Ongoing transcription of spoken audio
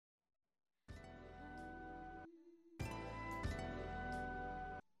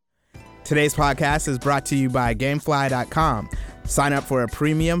Today's podcast is brought to you by Gamefly.com. Sign up for a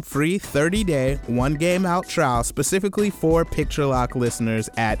premium free 30-day one-game-out trial specifically for Picture Lock listeners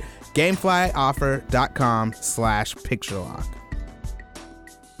at GameflyOffer.com/PictureLock.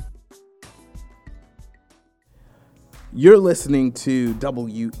 You're listening to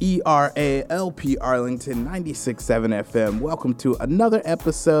WERALP Arlington 96.7 FM. Welcome to another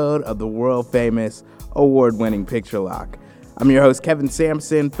episode of the world-famous, award-winning Picture Lock. I'm your host, Kevin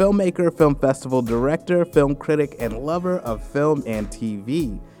Sampson, filmmaker, film festival director, film critic, and lover of film and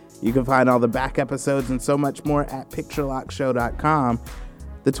TV. You can find all the back episodes and so much more at PictureLockShow.com.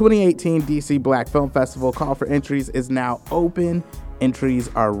 The 2018 DC Black Film Festival call for entries is now open. Entries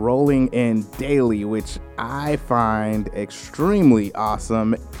are rolling in daily, which I find extremely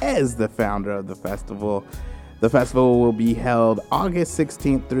awesome as the founder of the festival. The festival will be held August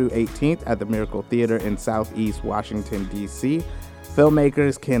 16th through 18th at the Miracle Theater in Southeast Washington, D.C.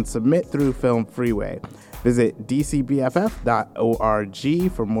 Filmmakers can submit through Film Freeway. Visit dcbff.org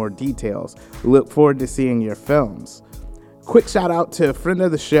for more details. We look forward to seeing your films. Quick shout out to friend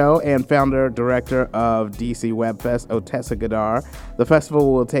of the show and founder director of DC WebFest, Otessa Gadar. The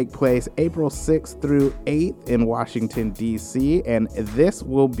festival will take place April 6th through 8th in Washington, D.C., and this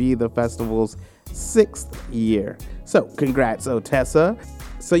will be the festival's 6th year. So congrats, Otessa.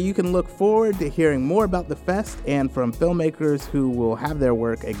 So you can look forward to hearing more about the fest and from filmmakers who will have their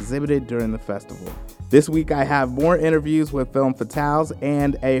work exhibited during the festival. This week I have more interviews with film fatales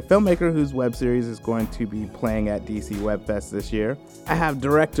and a filmmaker whose web series is going to be playing at DC WebFest this year. I have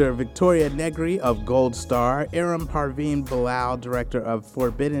director Victoria Negri of Gold Star, Aram Parveen Bilal, director of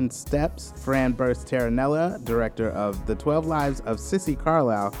Forbidden Steps, Fran Burst Terranella, director of The 12 Lives of Sissy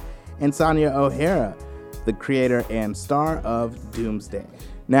Carlyle, and Sonia O'Hara, the creator and star of Doomsday.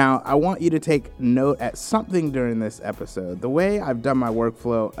 Now, I want you to take note at something during this episode. The way I've done my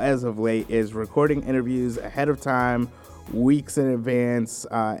workflow as of late is recording interviews ahead of time, weeks in advance,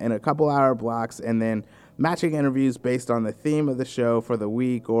 in a couple-hour blocks, and then matching interviews based on the theme of the show for the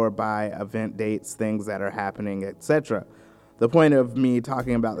week or by event dates, things that are happening, etc. The point of me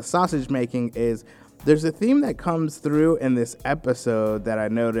talking about the sausage making is there's a theme that comes through in this episode that I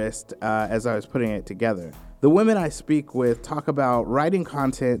noticed as I was putting it together. The women I speak with talk about writing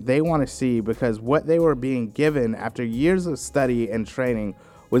content they want to see because what they were being given after years of study and training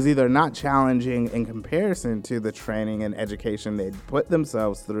was either not challenging in comparison to the training and education they'd put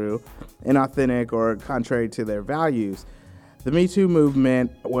themselves through, inauthentic or contrary to their values. The Me Too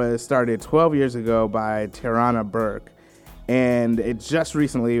movement was started 12 years ago by Tarana Burke, and it just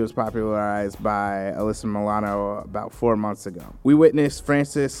recently was popularized by Alyssa Milano about 4 months ago. We witnessed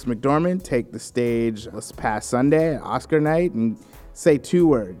Frances McDormand take the stage this past Sunday at Oscar night and say two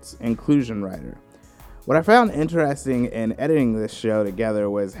words: inclusion writer. What I found interesting in editing this show together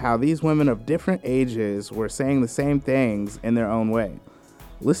was how these women of different ages were saying the same things in their own way.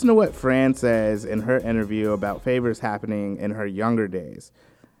 Listen to what Fran says in her interview about favors happening in her younger days.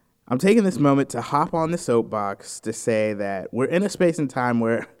 I'm taking this moment to hop on the soapbox to say that we're in a space and time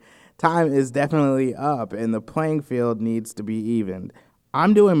where time is definitely up and the playing field needs to be evened.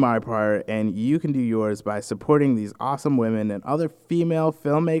 I'm doing my part and you can do yours by supporting these awesome women and other female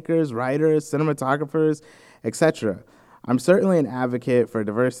filmmakers, writers, cinematographers, etc. I'm certainly an advocate for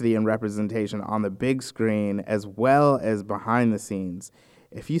diversity and representation on the big screen as well as behind the scenes.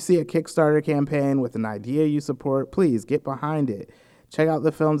 If you see a Kickstarter campaign with an idea you support, please get behind it. Check out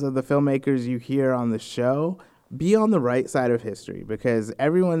the films of the filmmakers you hear on the show. Be on the right side of history because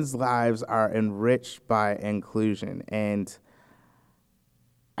everyone's lives are enriched by inclusion. And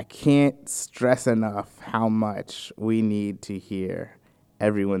I can't stress enough how much we need to hear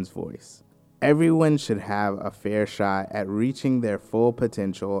everyone's voice. Everyone should have a fair shot at reaching their full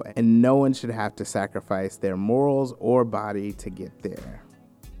potential, and no one should have to sacrifice their morals or body to get there.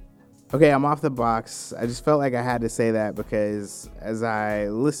 Okay, I'm off the box. I just felt like I had to say that because as I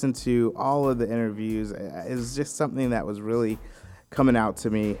listened to all of the interviews, it was just something that was really coming out to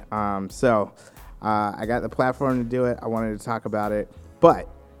me. So I got the platform to do it. I wanted to talk about it. But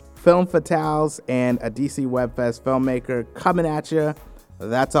film fatales and a DC WebFest filmmaker coming at you.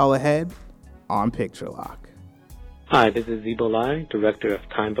 That's all ahead on Picture Lock. Hi, this is Zibolai, director of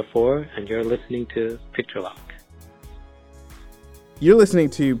Time Before, and you're listening to Picture Lock. You're listening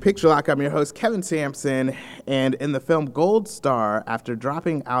to Picture Lock. I'm your host, Kevin Sampson, and in the film Gold Star, after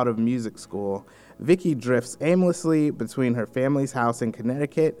dropping out of music school, Vicky drifts aimlessly between her family's house in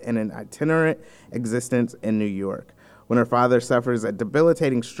Connecticut and an itinerant existence in New York. When her father suffers a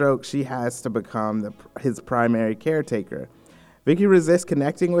debilitating stroke, she has to become his primary caretaker. Vicky resists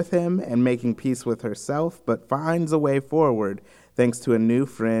connecting with him and making peace with herself, but finds a way forward thanks to a new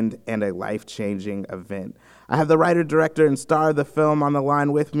friend and a life-changing event. I have the writer, director, and star of the film on the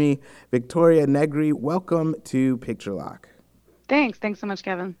line with me, Victoria Negri. Welcome to Picture Lock. Thanks. Thanks so much,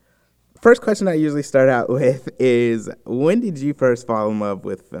 Kevin. First question I usually start out with is, when did you first fall in love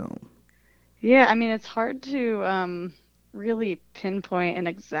with film? Yeah, I mean, it's hard to really pinpoint an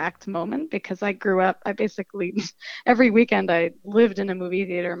exact moment because I grew up, I basically, every weekend I lived in a movie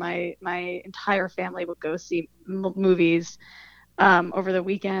theater. My entire family would go see movies over the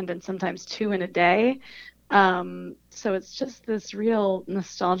weekend and sometimes two in a day. So it's just this real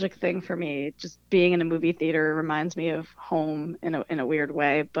nostalgic thing for me. Just being in a movie theater reminds me of home in a weird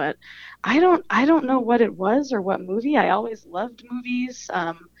way. But I don't know what it was or what movie. I always loved movies.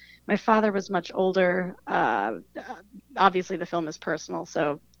 My father was much older. Obviously, the film is personal.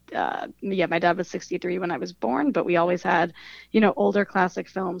 So yeah, my dad was 63 when I was born, but we always had, older classic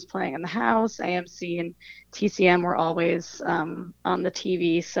films playing in the house. AMC and TCM were always on the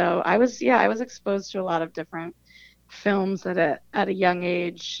TV. So I was exposed to a lot of different films at a young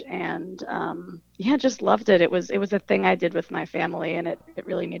age, and yeah, just loved it. It was a thing I did with my family, and it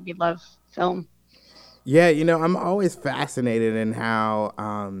really made me love film. Yeah, I'm always fascinated in how,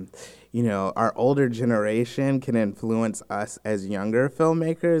 our older generation can influence us as younger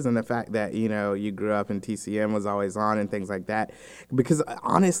filmmakers, and the fact that, you grew up and TCM was always on and things like that. Because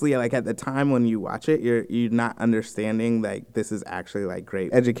honestly, like at the time when you watch it, you're not understanding like this is actually like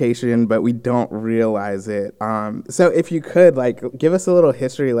great education, but we don't realize it. So if you could like give us a little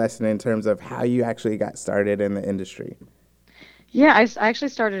history lesson in terms of how you actually got started in the industry. Yeah, I actually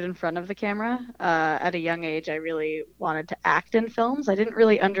started in front of the camera. At a young age, I really wanted to act in films. I didn't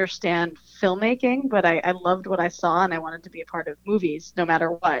really understand filmmaking, but I loved what I saw and I wanted to be a part of movies no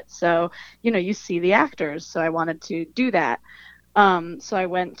matter what. So, you see the actors, so I wanted to do that. So I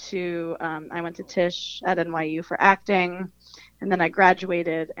went to Tisch at NYU for acting, and then I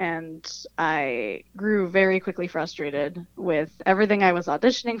graduated, and I grew very quickly frustrated with everything I was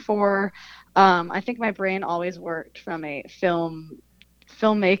auditioning for. I think my brain always worked from a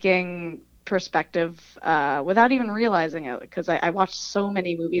filmmaking perspective without even realizing it, because I watched so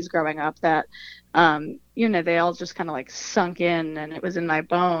many movies growing up that they all just kind of like sunk in, and it was in my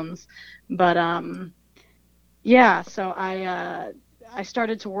bones. But yeah, so I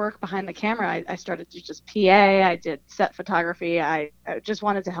started to work behind the camera. I started to just PA. I did set photography. I just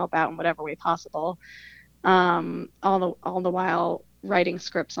wanted to help out in whatever way possible. All the while writing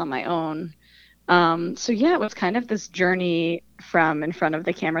scripts on my own. So yeah, it was kind of this journey from in front of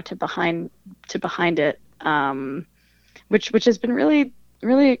the camera to behind it, which has been really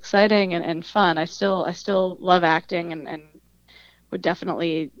really exciting and fun. I still love acting and would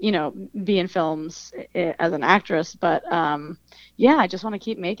definitely, be in films as an actress. But yeah, I just want to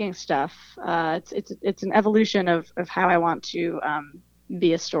keep making stuff. It's an evolution of how I want to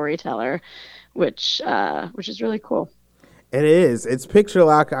be a storyteller, which is really cool. It is. It's Picture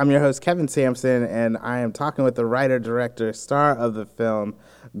Lock. I'm your host, Kevin Sampson, and I am talking with the writer, director, star of the film,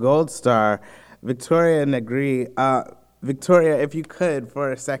 Gold Star, Victoria Negri. Victoria, if you could,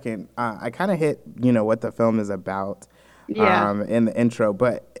 for a second, I kind of hit, what the film is about Yeah. in the intro,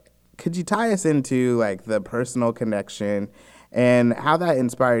 but could you tie us into, like, the personal connection and how that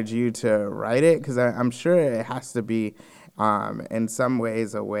inspired you to write it? Because I'm sure it has to be, in some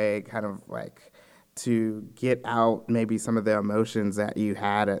ways, a way kind of, like, to get out maybe some of the emotions that you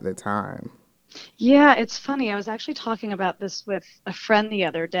had at the time. Yeah, it's funny. I was actually talking about this with a friend the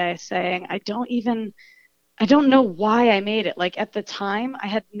other day, saying I don't know why I made it. Like at the time, I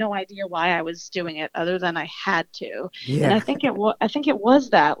had no idea why I was doing it other than I had to. And Yeah. I think it was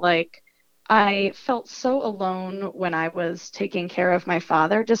that like I felt so alone when I was taking care of my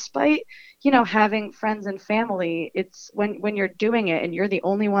father, despite, having friends and family. It's when you're doing it and you're the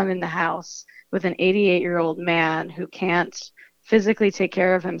only one in the house with an 88-year-old man who can't physically take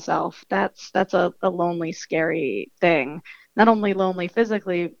care of himself. That's a lonely, scary thing. Not only lonely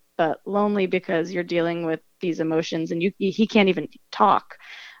physically, but lonely because you're dealing with these emotions and he can't even talk.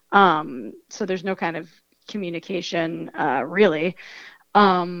 So there's no kind of communication really.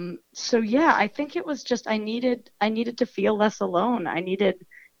 So yeah, I think it was just I needed to feel less alone. I needed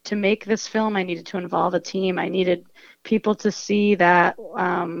to make this film. I needed to involve a team. I needed people to see that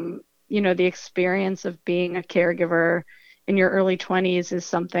the experience of being a caregiver in your early 20s is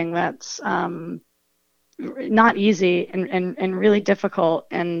something that's not easy and really difficult.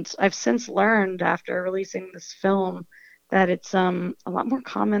 And I've since learned after releasing this film that it's a lot more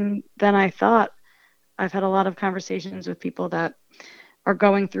common than I thought. I've had a lot of conversations with people that are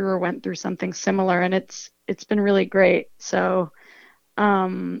going through or went through something similar, and it's been really great. So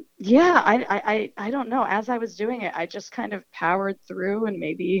Yeah, I don't know. As I was doing it, I just kind of powered through and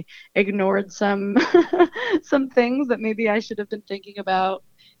maybe ignored some some things that maybe I should have been thinking about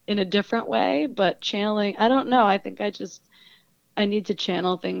in a different way. But channeling, I don't know. I think I need to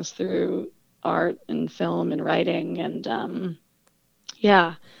channel things through art and film and writing, and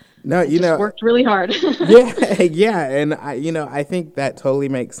yeah, No, I just worked really hard. yeah, yeah, and I think that totally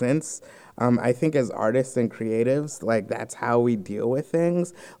makes sense. I think as artists and creatives, like that's how we deal with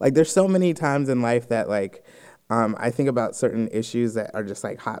things. Like, there's so many times in life that like, I think about certain issues that are just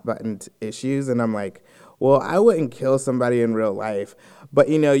like hot button issues, and I'm like, well, I wouldn't kill somebody in real life, but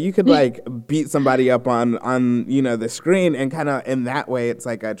you could like beat somebody up on the screen, and kind of in that way, it's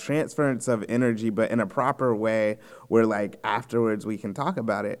like a transference of energy, but in a proper way, where like afterwards we can talk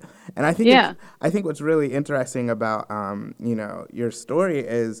about it. And Yeah. I think what's really interesting about your story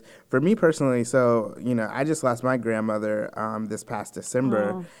is, for me personally, so I just lost my grandmother this past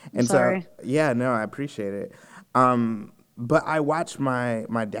December, Oh, I'm and so sorry. yeah, no, I appreciate it. But I watched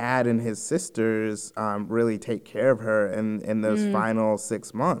my dad and his sisters really take care of her in those Mm, final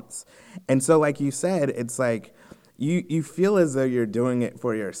 6 months. And so, like you said, it's like you feel as though you're doing it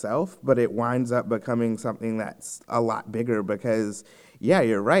for yourself, but it winds up becoming something that's a lot bigger because, yeah,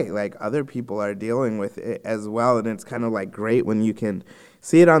 you're right. Like, other people are dealing with it as well, and it's kind of like great when you can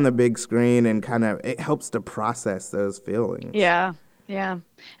see it on the big screen, and kind of it helps to process those feelings. yeah. Yeah.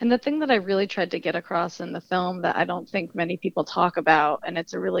 And the thing that I really tried to get across in the film that I don't think many people talk about, and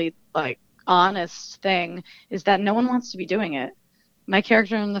it's a really like honest thing, is that no one wants to be doing it. My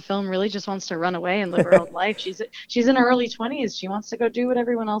character in the film really just wants to run away and live her own life. She's in her early 20s. She wants to go do what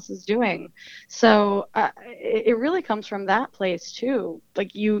everyone else is doing. So it really comes from that place too.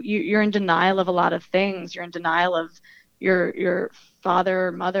 Like you're in denial of a lot of things. You're in denial of your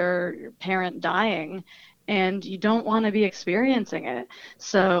father, mother, your parent dying, and you don't want to be experiencing it.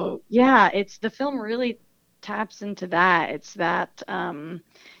 So yeah, it's the film really taps into that. It's that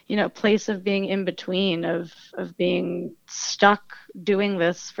place of being in between, of being stuck doing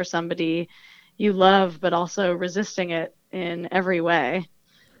this for somebody you love, but also resisting it in every way.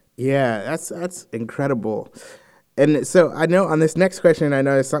 Yeah, that's incredible. And so I know on this next question, I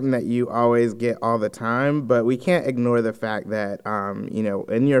know it's something that you always get all the time, but we can't ignore the fact that,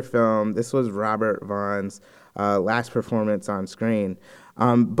 in your film, this was Robert Vaughn's last performance on screen.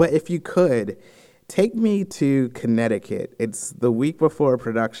 But if you could, take me to Connecticut. It's the week before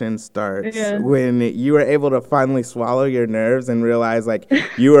production starts, Yeah. when you were able to finally swallow your nerves and realize like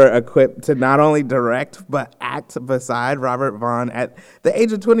you were equipped to not only direct but act beside Robert Vaughn at the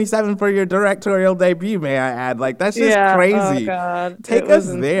age of 27 for your directorial debut, may I add. Like, that's just Yeah. Oh crazy. God. It Take was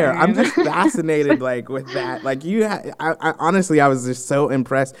us there. I'm insane. just fascinated like with that. Like, I honestly, I was just so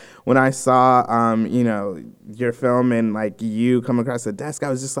impressed when I saw your film, and like you come across the desk. I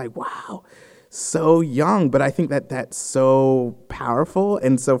was just like, wow, so young. But I think that that's so powerful.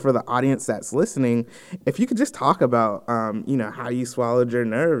 And so for the audience that's listening, if you could just talk about how you swallowed your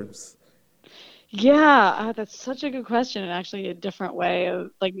nerves. Yeah, that's such a good question, and actually a different way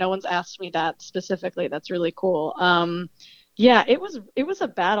of like no one's asked me that specifically. That's really cool. Yeah, it was a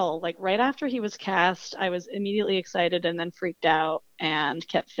battle. Like right after he was cast, I was immediately excited and then freaked out and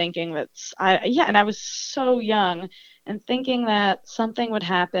kept thinking that's I yeah, and I was so young and thinking that something would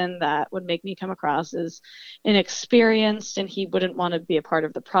happen that would make me come across as inexperienced and he wouldn't want to be a part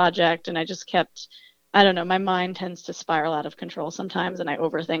of the project. And I just kept, I don't know, my mind tends to spiral out of control sometimes and I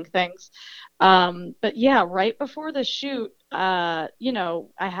overthink things. But yeah, right before the shoot, I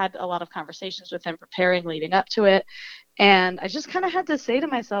had a lot of conversations with him preparing leading up to it. And I just kind of had to say to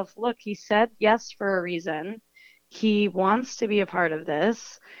myself, look, he said yes for a reason. He wants to be a part of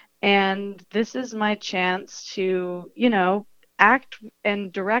this. And this is my chance to, act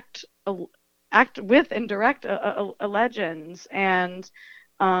and direct, act with and direct a legends. And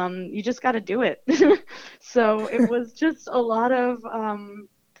you just got to do it. So it was just a lot of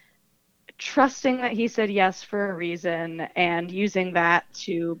trusting that he said yes for a reason and using that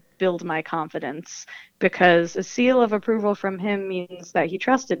to build my confidence because a seal of approval from him means that he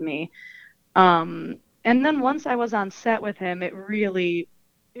trusted me. And then once I was on set with him, it really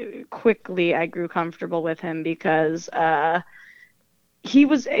quickly I grew comfortable with him because it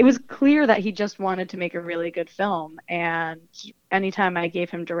was clear that he just wanted to make a really good film, and anytime I gave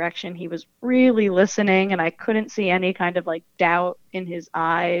him direction he was really listening and I couldn't see any kind of like doubt in his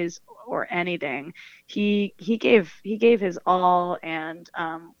eyes or anything. He gave his all and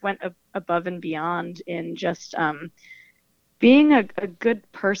went above and beyond in just being a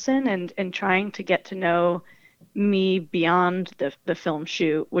good person and trying to get to know me beyond the film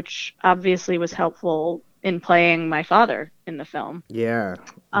shoot, which obviously was helpful in playing my father in the film. Yeah.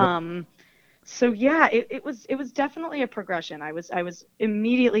 So yeah, it was definitely a progression. I was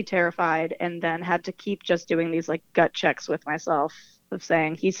immediately terrified, and then had to keep just doing these like gut checks with myself of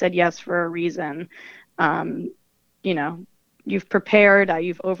saying he said yes for a reason. You know, you've prepared,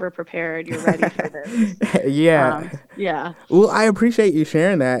 you've over prepared, you're ready for this. Yeah. Yeah. Well, I appreciate you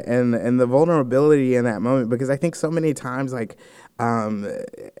sharing that and the vulnerability in that moment, because I think so many times, like,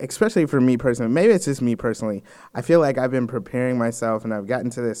 especially for me personally, maybe it's just me personally, I feel like I've been preparing myself and I've gotten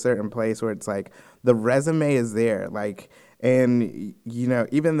to this certain place where it's like the resume is there, like, and you know,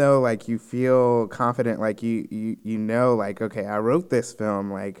 even though like you feel confident, like you know, like, okay, I wrote this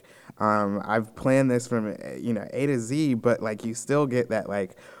film, like, I've planned this from A to Z, but like you still get that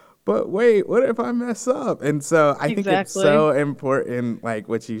like, but wait, what if I mess up? And so I think it's so important, like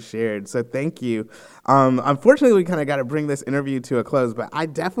what you shared. So thank you. Unfortunately, we kind of got to bring this interview to a close, but I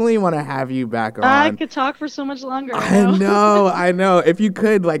definitely want to have you back on. I could talk for so much longer. I know. If you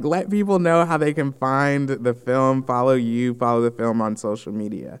could, like, let people know how they can find the film, follow the film on social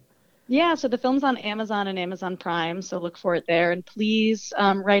media. Yeah, so the film's on Amazon and Amazon Prime, so look for it there. And please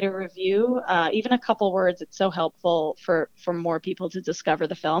write a review, even a couple words. It's so helpful for more people to discover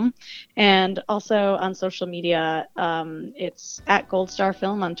the film. And also on social media, it's at Gold Star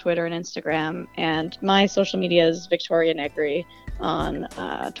Film on Twitter and Instagram. And my social media is Victoria Negri on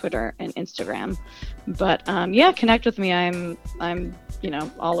Twitter and Instagram. But yeah, connect with me. I'm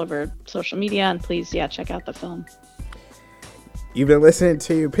all over social media, and please, check out the film. You've been listening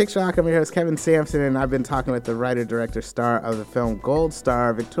to Picture Lock. I'm your host, Kevin Sampson, and I've been talking with the writer, director, star of the film Gold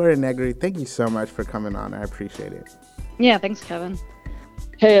Star, Victoria Negri. Thank you so much for coming on. I appreciate it. Yeah, thanks, Kevin.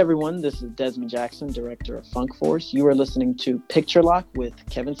 Hey, everyone. This is Desmond Jackson, director of Funk Force. You are listening to Picture Lock with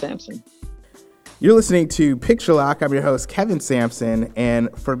Kevin Sampson. You're listening to Picture Lock. I'm your host, Kevin Sampson, and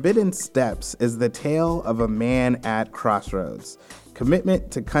Forbidden Steps is the tale of a man at crossroads. Commitment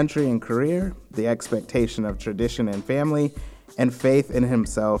to country and career, the expectation of tradition and family, and faith in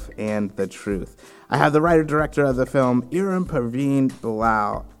himself and the truth. I have the writer-director of the film, Iram Parveen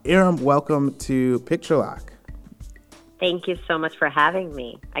Bilal. Iram, welcome to Picture Lock. Thank you so much for having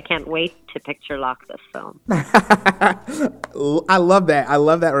me. I can't wait to picture lock this film. I love that. I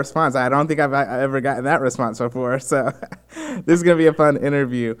love that response. I don't think I've ever gotten that response before, so this is going to be a fun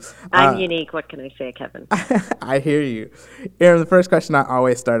interview. I'm unique. What can I say, Kevin? I hear you. Iram, the first question I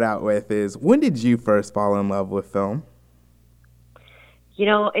always start out with is, when did you first fall in love with film? You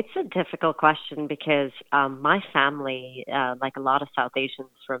know, it's a difficult question because my family, like a lot of South Asians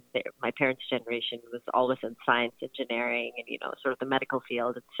from my parents' generation, was always in science, engineering, and, sort of the medical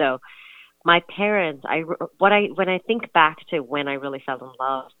field. And so my parents, when I think back to when I really fell in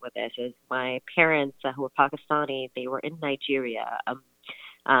love with this, is my parents, who were Pakistani, they were in Nigeria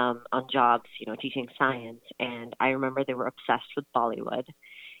on jobs, teaching science. And I remember they were obsessed with Bollywood.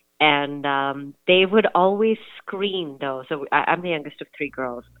 And they would always screen those. So I'm the youngest of three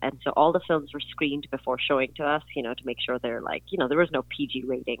girls. And so all the films were screened before showing to us, to make sure they're like, there was no PG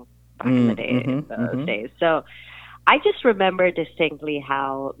rating back in the day, those days. So I just remember distinctly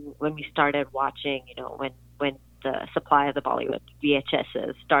how when we started watching, when the supply of the Bollywood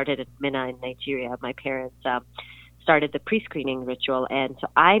VHSs started in Minna in Nigeria, my parents started the pre-screening ritual, and so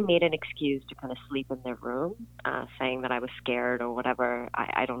I made an excuse to kind of sleep in their room, saying that I was scared or whatever.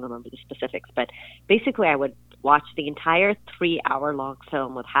 I don't remember the specifics, but basically I would watch the entire 3-hour-long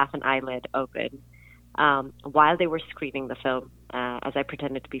film with half an eyelid open while they were screening the film, as I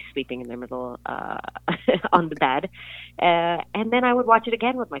pretended to be sleeping in the middle on the bed. And then I would watch it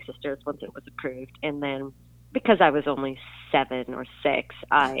again with my sisters once it was approved, and then because I was only 7 or 6,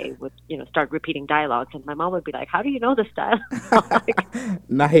 I would, start repeating dialogues, and my mom would be like, "How do you know this dialogue?"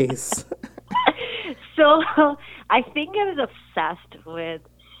 Nice. So I think I was obsessed with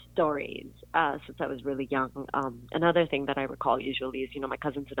stories since I was really young. Another thing that I recall usually is, my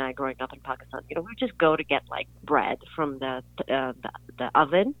cousins and I growing up in Pakistan, we would just go to get like bread from the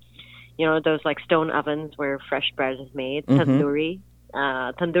oven, those like stone ovens where fresh bread is made, tandoori.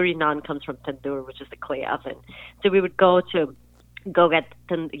 Tandoori naan comes from tandoor, which is the clay oven. So we would go get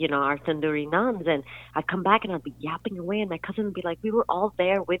our tandoori naans, and I'd come back and I'd be yapping away, and my cousin would be like, "We were all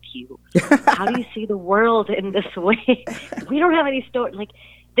there with you. How do you see the world in this way? We don't have any story." Like,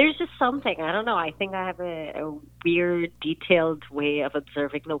 there's just something, I don't know. I think I have a weird, detailed way of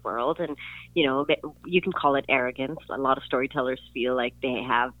observing the world, and you can call it arrogance. A lot of storytellers feel like they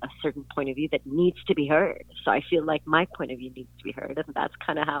have a certain point of view that needs to be heard. So I feel like my point of view needs to be heard, and that's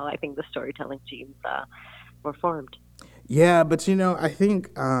kind of how I think the storytelling genes were formed. Yeah, but I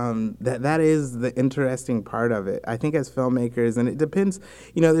think that is the interesting part of it. I think as filmmakers, and it depends,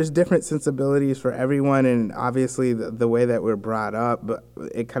 there's different sensibilities for everyone, and obviously the way that we're brought up, but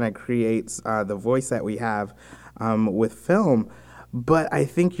it kind of creates the voice that we have with film. But I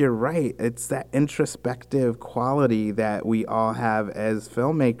think you're right. It's that introspective quality that we all have as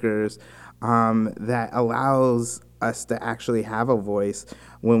filmmakers that allows us to actually have a voice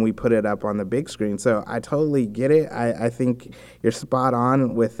when we put it up on the big screen. So I totally get it. I think you're spot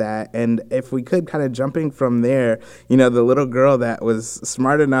on with that. And if we could kind of jumping from there, the little girl that was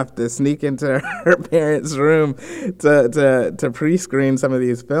smart enough to sneak into her parents' room to pre-screen some of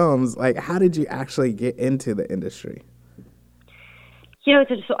these films, like how did you actually get into the industry?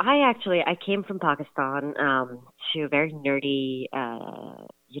 So I came from Pakistan to a very nerdy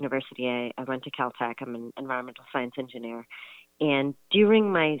university. I went to Caltech. I'm an environmental science engineer. And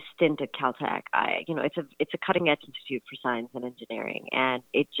during my stint at Caltech, it's a cutting edge institute for science and engineering. And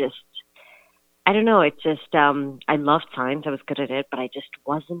I loved science. I was good at it, but I just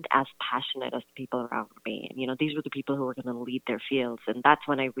wasn't as passionate as the people around me. And, these were the people who were going to lead their fields. And that's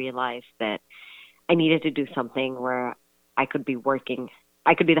when I realized that I needed to do something where I could be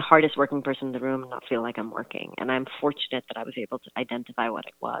the hardest working person in the room and not feel like I'm working. And I'm fortunate that I was able to identify what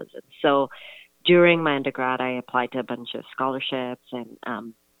it was. And so during my undergrad, I applied to a bunch of scholarships, and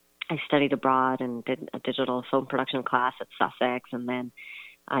I studied abroad and did a digital film production class at Sussex. And then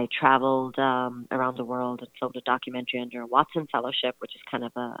I traveled around the world and filmed a documentary under a Watson Fellowship, which is kind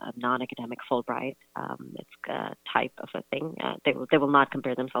of a non-academic Fulbright. It's a type of a thing. They will not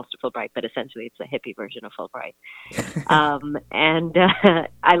compare themselves to Fulbright, but essentially it's a hippie version of Fulbright. And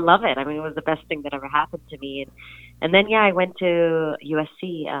I love it. I mean, it was the best thing that ever happened to me. And then, I went to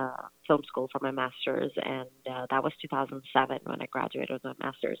USC film school for my master's, and that was 2007 when I graduated with my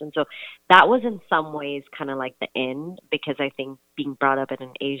master's. And so that was in some ways kind of like the end, because I think being brought up in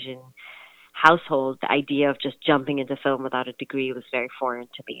an Asian household, the idea of just jumping into film without a degree was very foreign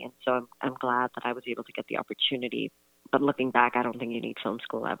to me. And so I'm glad that I was able to get the opportunity. But looking back, I don't think you need film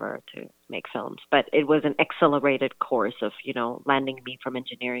school ever to make films. But it was an accelerated course of, landing me from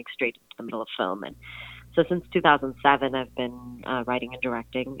engineering straight into the middle of film. And so since 2007, I've been writing and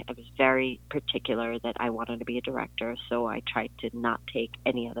directing. I was very particular that I wanted to be a director, so I tried to not take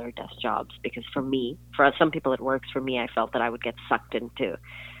any other desk jobs, because for some people it works. For me, I felt that I would get sucked into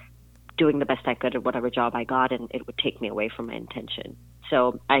doing the best I could at whatever job I got, and it would take me away from my intention.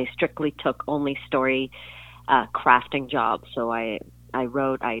 So I strictly took only story crafting jobs. So I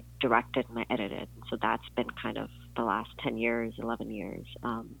wrote, I directed, and I edited. So that's been kind of the last 10 years, 11 years.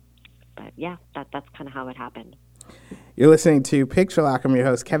 But yeah, that's kind of how it happened. You're listening to Picture Lock. I'm your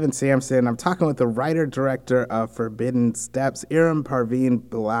host, Kevin Sampson. I'm talking with the writer-director of Forbidden Steps, Iram Parveen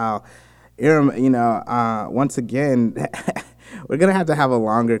Bilal. Iram, once again, we're going to have a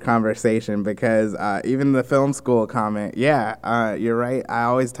longer conversation, because even the film school comment, you're right. I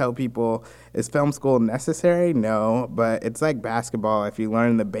always tell people, is film school necessary? No, but it's like basketball. If you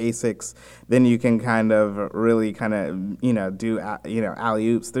learn the basics, then you can really do,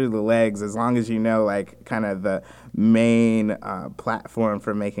 alley-oops through the legs, as long as you know, the main platform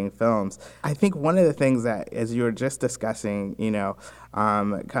for making films. I think one of the things that, as you were just discussing,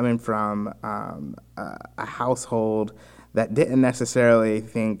 coming from a household that didn't necessarily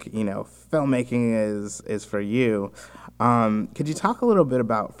think, filmmaking is for you. Could you talk a little bit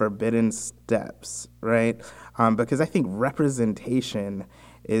about Forbidden Steps, right? Because I think representation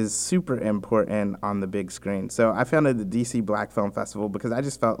is super important on the big screen. So I founded the DC Black Film Festival because I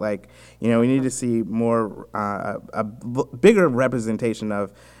just felt like, we need to see more, bigger representation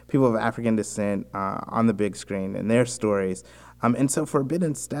of people of African descent on the big screen and their stories. And so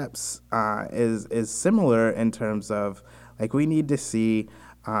Forbidden Steps is similar in terms of, we need to see,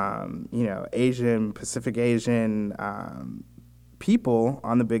 Asian, Pacific Asian people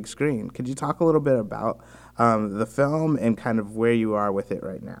on the big screen. Could you talk a little bit about the film and kind of where you are with it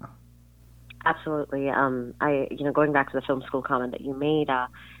right now? Absolutely. Going back to the film school comment that you made,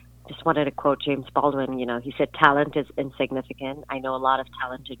 just wanted to quote James Baldwin. He said, "Talent is insignificant. I know a lot of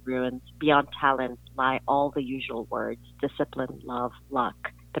talented ruins. Beyond talent lie all the usual words: discipline, love, luck,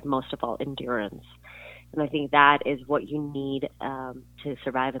 but most of all, endurance." And I think that is what you need to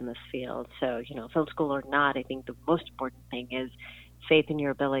survive in this field. So, film school or not, I think the most important thing is faith in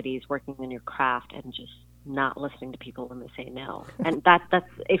your abilities, working in your craft, and just not listening to people when they say no. And that's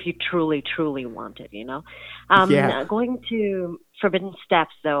if you truly, truly want it, Going to Forbidden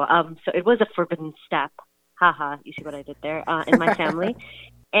Steps, though. So it was a forbidden step. Haha, you see what I did there? In my family.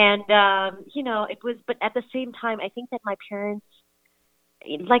 And, it was, but at the same time, I think that my parents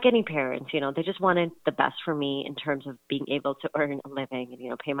like any parents, they just wanted the best for me in terms of being able to earn a living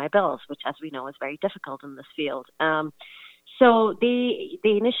and, pay my bills, which, as we know, is very difficult in this field. So they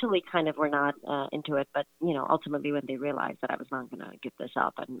initially kind of were not into it, but, ultimately when they realized that I was not going to give this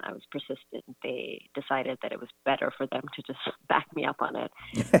up and I was persistent, they decided that it was better for them to just back me up on it.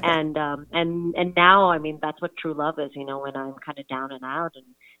 And now, I mean, that's what true love is, when I'm kind of down and out and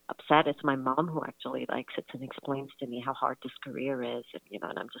upset, it's my mom who actually like sits and explains to me how hard this career is, and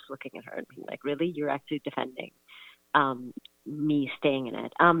I'm just looking at her and being like, really, you're actually defending me staying in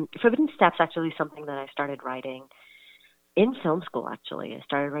it. Forbidden Steps actually something that I started writing in film school. Actually, I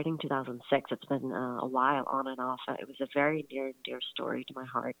started writing in 2006. It's been a while on and off. It was a very near and dear story to my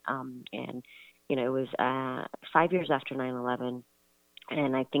heart, and it was 5 years after 9/11.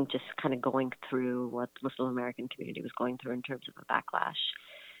 And I think just kind of going through what the Muslim American community was going through in terms of a backlash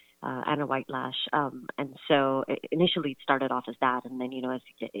and a white lash. And so initially it started off as that. And then,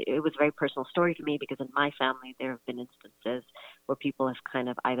 it was a very personal story to me because in my family, there have been instances where people have kind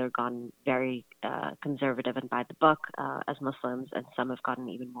of either gone very conservative and by the book as Muslims, and some have gotten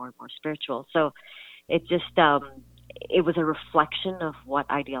even more and more spiritual. So it just, it was a reflection of what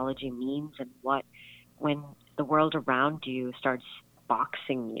ideology means and when the world around you starts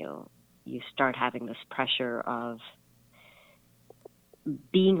boxing you, you start having this pressure of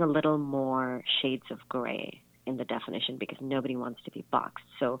being a little more shades of gray in the definition because nobody wants to be boxed.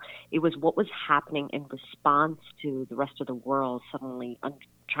 So it was what was happening in response to the rest of the world suddenly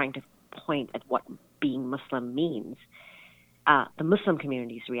trying to point at what being Muslim means. The Muslim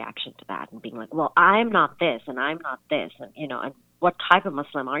community's reaction to that and being like, well, I'm not this and I'm not this. And, and what type of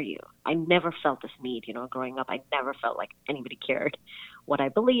Muslim are you? I never felt this need, growing up. I never felt like anybody cared what I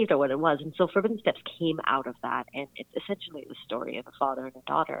believed or what it was. And so Forbidden Steps came out of that. And it's essentially the story of a father and a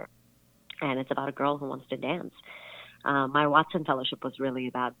daughter. And it's about a girl who wants to dance. My Watson Fellowship was really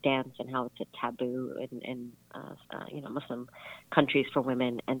about dance and how it's a taboo in Muslim countries for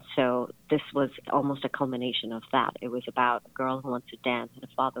women. And so this was almost a culmination of that. It was about a girl who wants to dance and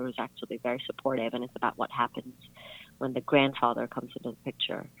a father who's actually very supportive. And it's about what happens when the grandfather comes into the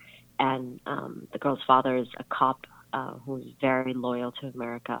picture. And the girl's father is a cop who's very loyal to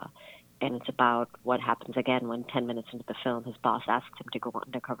America. And it's about what happens again when 10 minutes into the film, his boss asks him to go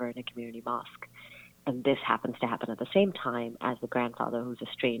undercover in a community mosque. And this happens to happen at the same time as the grandfather, who's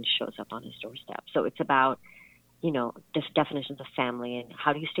estranged, shows up on his doorstep. So it's about, definitions of family and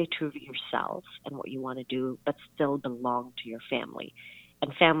how do you stay true to yourself and what you want to do, but still belong to your family.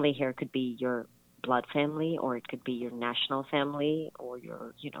 And family here could be your blood family, or it could be your national family, or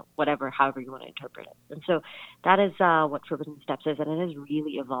your, whatever, however you want to interpret it. And so that is what Forbidden Steps is, and it has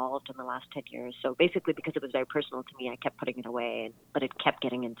really evolved in the last 10 years. So basically, because it was very personal to me, I kept putting it away, but it kept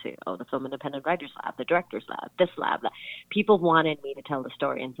getting into, the Film Independent Writers Lab, the Directors Lab, this lab. People wanted me to tell the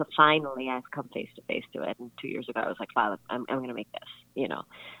story, and so finally I've come face to face to it. And 2 years ago, I was like, wow, I'm going to make this,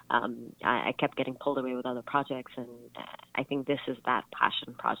 I kept getting pulled away with other projects, and I think this is that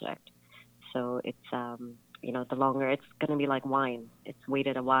passion project. So it's, the longer it's going to be like wine. It's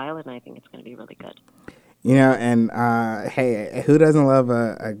waited a while, and I think it's going to be really good. And hey, who doesn't love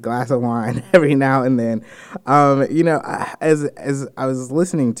a glass of wine every now and then? As I was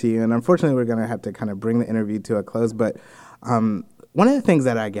listening to you, and unfortunately we're going to have to kind of bring the interview to a close, but one of the things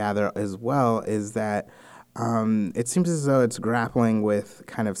that I gather as well is that it seems as though it's grappling with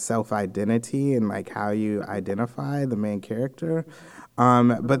kind of self-identity and like how you identify the main character.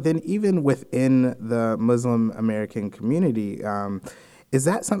 But then even within the Muslim American community, is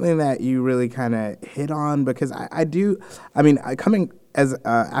that something that you really kind of hit on? Because coming as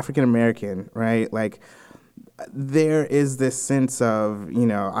African American, right, like there is this sense of,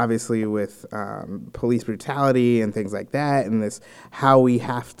 obviously with police brutality and things like that, and this how we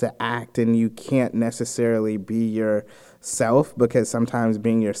have to act, and you can't necessarily be yourself because sometimes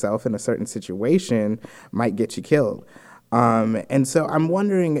being yourself in a certain situation might get you killed. And so I'm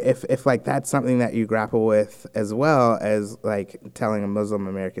wondering if like that's something that you grapple with as well as like telling a Muslim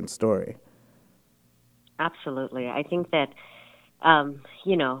American story. Absolutely. I think that,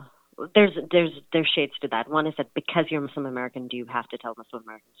 there's shades to that. One is that because you're Muslim American, do you have to tell Muslim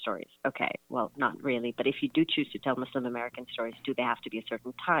American stories? Okay, well, not really. But if you do choose to tell Muslim American stories, do they have to be a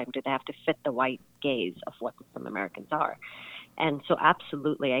certain time? Do they have to fit the white gaze of what Muslim Americans are? And so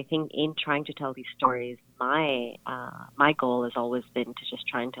absolutely, I think in trying to tell these stories, my goal has always been to just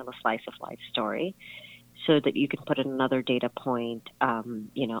try and tell a slice of life story so that you can put in another data point,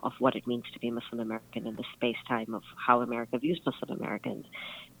 of what it means to be Muslim American in the space-time of how America views Muslim Americans.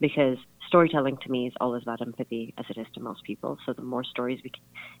 Because storytelling to me is always about empathy, as it is to most people. So the more stories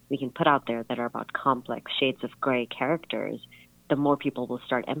we can put out there that are about complex shades of gray characters, the more people will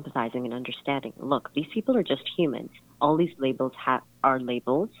start empathizing and understanding. Look, these people are just humans. All these labels are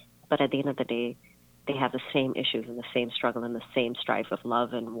labels, but at the end of the day, they have the same issues and the same struggle and the same strife of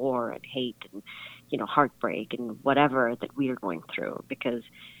love and war and hate and, heartbreak and whatever that we are going through, because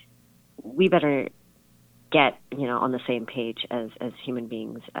we better get, on the same page as human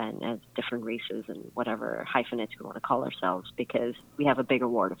beings and as different races and whatever hyphenates we want to call ourselves, because we have a bigger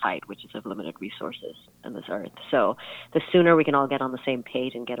war to fight, which is of limited resources on this earth. So the sooner we can all get on the same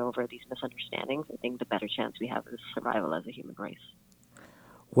page and get over these misunderstandings, I think the better chance we have of survival as a human race.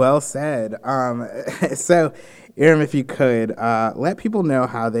 Well said. So, Iram, if you could, let people know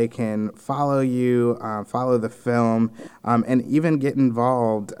how they can follow you, follow the film, and even get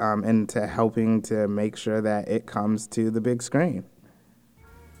involved into helping to make sure that it comes to the big screen.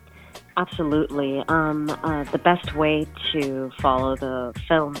 Absolutely. The best way to follow the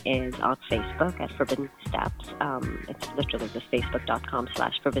film is on Facebook at Forbidden Steps. It's literally just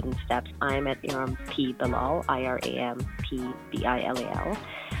facebook.com/Forbidden Steps. I'm at Iram P. Bilal, IRAMPBILAL.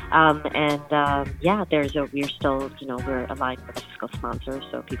 We're still, we're aligned with a fiscal sponsor,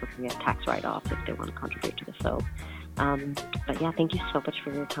 so people can get tax write-offs if they want to contribute to the film. Thank you so much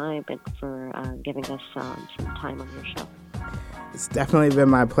for your time and for giving us some time on your show. It's definitely been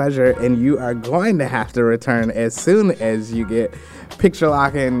my pleasure, and you are going to have to return as soon as you get Picture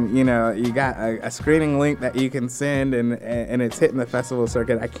Lock, and you got a screening link that you can send, and it's hitting the festival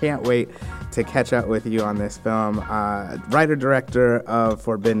circuit. I can't wait to catch up with you on this film. Writer-director of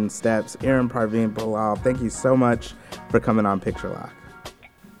Forbidden Steps, Iram Parveen Bilal, thank you so much for coming on Picture Lock.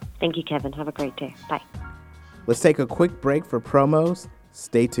 Thank you, Kevin. Have a great day. Bye. Let's take a quick break for promos.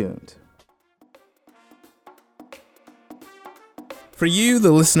 Stay tuned. For you,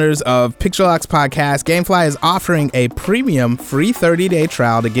 the listeners of Picture Lock's podcast, Gamefly is offering a premium free 30-day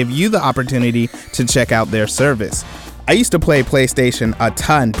trial to give you the opportunity to check out their service. I used to play PlayStation a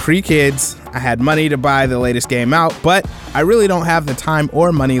ton pre-kids. I had money to buy the latest game out, but I really don't have the time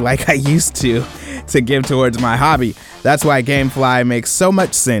or money like I used to give towards my hobby. That's why Gamefly makes so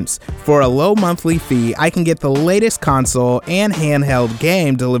much sense. For a low monthly fee, I can get the latest console and handheld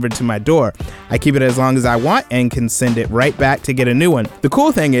game delivered to my door. I keep it as long as I want and can send it right back to get a new one. The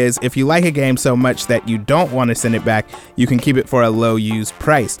cool thing is, if you like a game so much that you don't want to send it back, you can keep it for a low used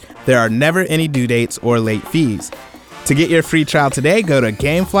price. There are never any due dates or late fees. To get your free trial today, go to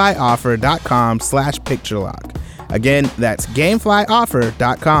gameflyoffer.com/picturelock. Again, that's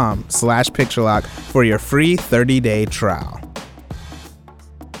gameflyoffer.com/picturelock for your free 30-day trial.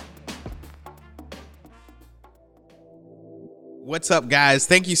 What's up, guys?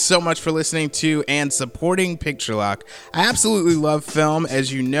 Thank you so much for listening to and supporting Picture Lock. I absolutely love film,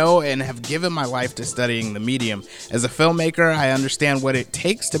 as you know, and have given my life to studying the medium. As a filmmaker, I understand what it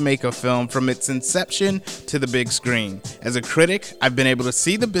takes to make a film from its inception to the big screen. As a critic, I've been able to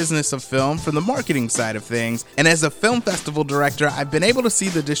see the business of film from the marketing side of things, and as a film festival director, I've been able to see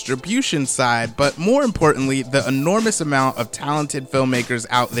the distribution side, but more importantly, the enormous amount of talented filmmakers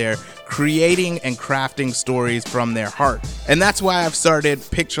out there creating and crafting stories from their heart. And that's why I've started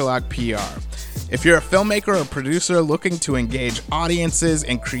Picture Lock PR. If you're a filmmaker or producer looking to engage audiences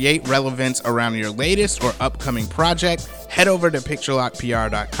and create relevance around your latest or upcoming project, head over to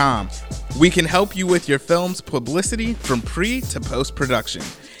picturelockpr.com. We can help you with your film's publicity from pre to post-production.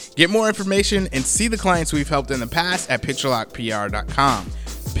 Get more information and see the clients we've helped in the past at picturelockpr.com.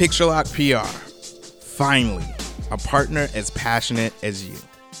 Picture Lock PR. Finally, a partner as passionate as you.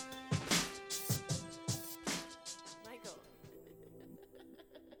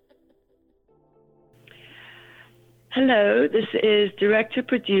 Hello, this is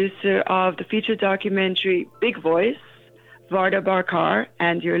director-producer of the feature documentary Big Voice, Varda Barkar,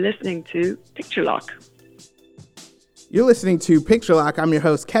 and you're listening to Picture Lock. You're listening to Picture Lock. I'm your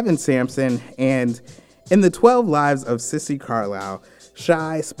host, Kevin Sampson, and in the 12 lives of Sissy Carlyle,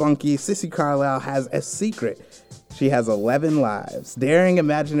 shy, spunky Sissy Carlyle has a secret. She has 11 lives, daring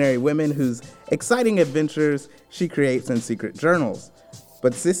imaginary women whose exciting adventures she creates in secret journals.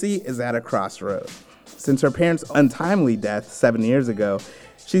 But Sissy is at a crossroad. Since her parents' untimely death 7 years ago,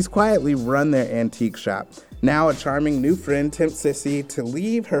 she's quietly run their antique shop. Now a charming new friend tempts Sissy to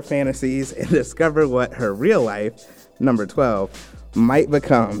leave her fantasies and discover what her real life, number 12, might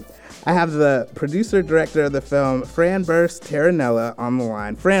become. I have the producer-director of the film, Fran Burst Terranella, on the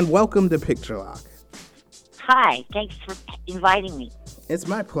line. Fran, welcome to Picture Lock. Hi, thanks for inviting me. It's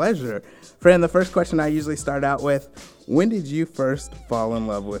my pleasure. Fran, the first question I usually start out with, when did you first fall in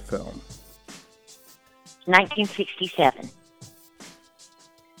love with film? 1967.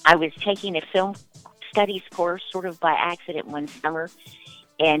 I was taking a film studies course sort of by accident one summer,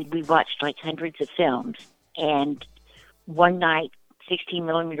 and we watched like hundreds of films. And one night 16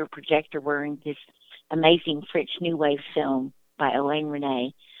 millimeter projector wearing this amazing French New Wave film by Elaine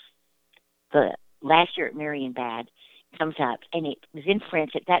Renee, the last year at Marienbad, comes up, and it was in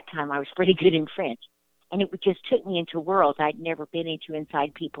French. At that time, I was pretty good in French. And it just took me into worlds I'd never been into,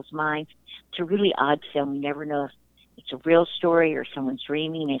 inside people's minds. It's a really odd film. You never know if it's a real story or someone's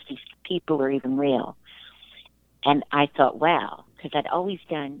dreaming, if these people are even real. And I thought, wow, because I'd always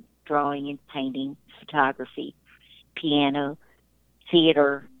done drawing and painting, photography, piano,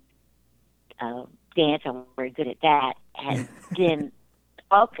 theater, dance. I'm very good at that. And then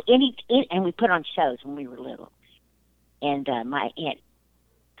and we put on shows when we were little. And my aunt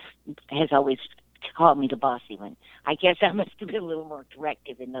has always called me the bossy one. I guess I must have been a little more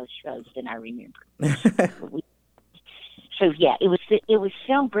directive in those shows than I remember. So yeah, it was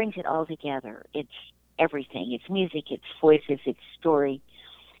film brings it all together. It's everything. It's music, it's voices, it's story,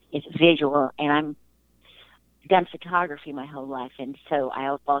 it's visual, and I'm done photography my whole life, and so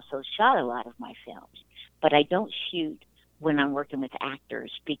I've also shot a lot of my films. But I don't shoot when I'm working with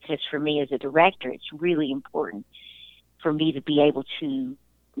actors, because for me as a director, it's really important for me to be able to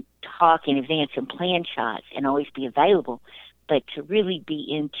talk in advance and plan shots and always be available, but to really be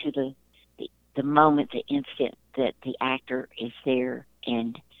into the moment, the instant that the actor is there,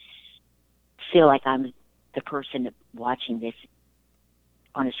 and feel like I'm the person watching this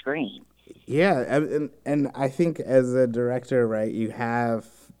on a screen. Yeah, and I think as a director, right, you have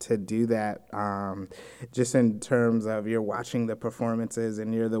to do that just in terms of you're watching the performances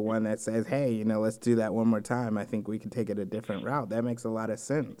and you're the one that says, hey, let's do that one more time. I think we can take it a different route. That makes a lot of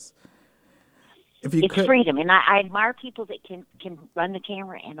sense. It's freedom, and I admire people that can run the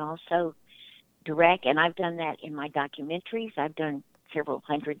camera and also direct, and I've done that in my documentaries. I've done several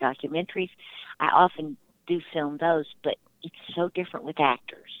hundred documentaries. I often do film those, but it's so different with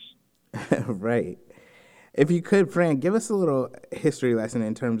actors. Right. If you could, Fran, give us a little history lesson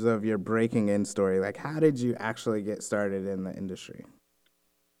in terms of your breaking in story. Like, how did you actually get started in the industry?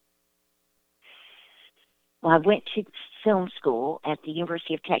 Well, I went to film school at the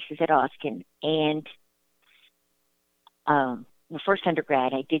University of Texas at Austin, and the first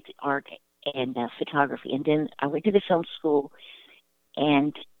undergrad I did art and photography, and then I went to the film school,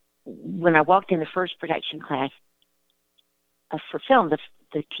 and when I walked in the first production class for film,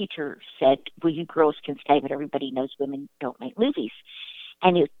 the teacher said, well, you girls can stay, but everybody knows women don't make movies.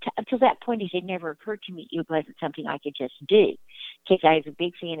 And up to that point, it had never occurred to me it wasn't something I could just do. Because I was a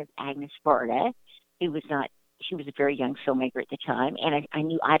big fan of Agnes Varda, she was a very young filmmaker at the time, and I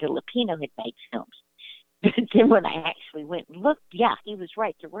knew Ida Lupino had made films. But then when I actually went and looked, yeah, he was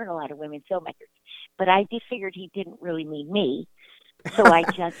right. There weren't a lot of women filmmakers. But I just figured he didn't really mean me. So I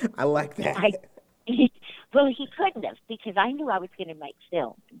just... I like that. Well, he couldn't have, because I knew I was going to make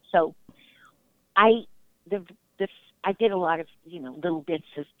film. So I did a lot of, little bits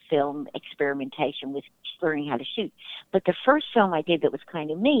of film experimentation with learning how to shoot. But the first film I did that was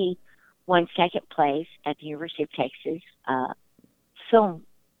kind of me won second place at the University of Texas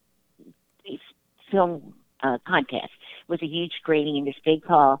film contest. It was a huge screening in this big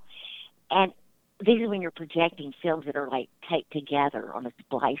hall. And this is when you're projecting films that are like taped together on a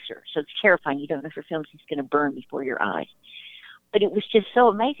splicer. So it's terrifying. You don't know if your film's just going to burn before your eyes. But it was just so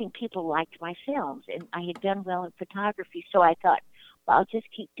amazing. People liked my films, and I had done well in photography. So I thought, well, I'll just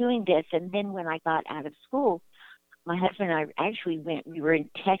keep doing this. And then when I got out of school, my husband and I actually we were in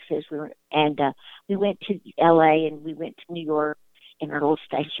Texas, we went to LA, and we went to New York in our little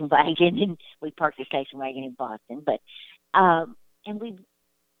station wagon, and we parked the station wagon in Boston. But,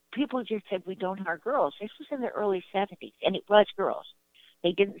 people just said, we don't hire girls. This was in the early 70s, and it was girls.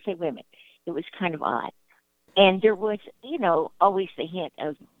 They didn't say women. It was kind of odd. And there was, always the hint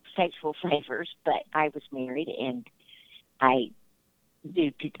of sexual favors, but I was married, and I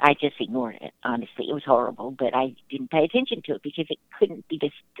just ignored it, honestly. It was horrible, but I didn't pay attention to it because it couldn't be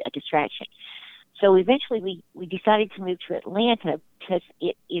a distraction. So eventually we decided to move to Atlanta because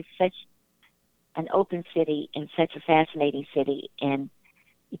it is such an open city and such a fascinating city, and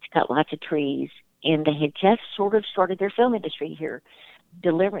it's got lots of trees, and they had just sort of started their film industry here.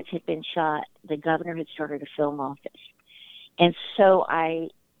 Deliverance had been shot. The governor had started a film office. And so I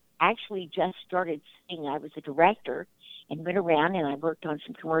actually just started seeing, I was a director and went around and I worked on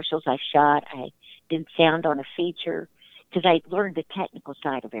some commercials I shot. I did sound on a feature because I learned the technical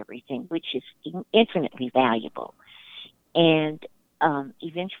side of everything, which is infinitely valuable. And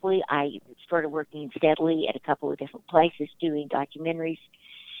eventually I started working steadily at a couple of different places doing documentaries.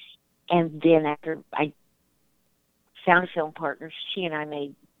 And then after I found a film partner, she and I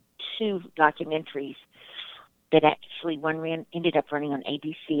made 2 documentaries that actually ended up running on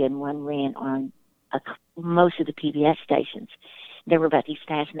ABC, and one ran on most of the PBS stations. They were about these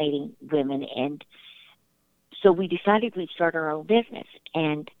fascinating women, and so we decided we'd start our own business.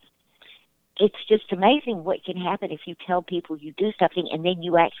 And it's just amazing what can happen if you tell people you do something and then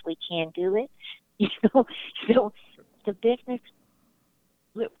you actually can do it. You know, so the business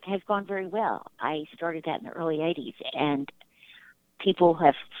has gone very well. I started that in the early 80s, and people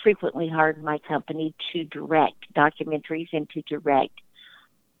have frequently hired my company to direct documentaries and to direct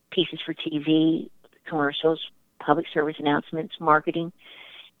pieces for TV, commercials, public service announcements, marketing,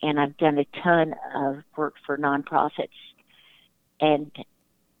 and I've done a ton of work for nonprofits. And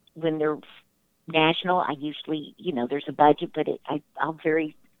when they're national, I usually, there's a budget, but I'll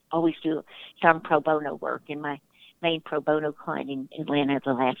always do some pro bono work. And my main pro bono client in Atlanta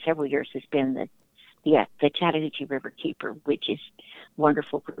the last several years has been the Chattahoochee River Keeper, which is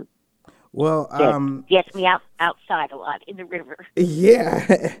wonderful group. Well, gets me outside a lot in the river.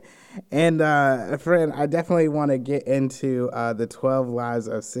 Yeah. And, friend, I definitely want to get into the 12 Lives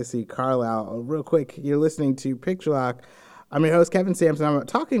of Sissy Carlyle. Real quick, you're listening to Picture Lock. I'm your host, Kevin Sampson. I'm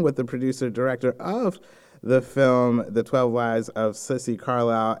talking with the producer, director of the film, The 12 Lives of Sissy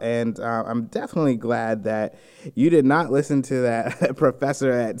Carlyle, and I'm definitely glad that you did not listen to that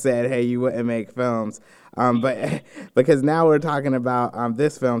professor that said, hey, you wouldn't make films, but because now we're talking about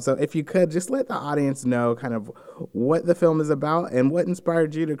this film. So if you could, just let the audience know kind of what the film is about and what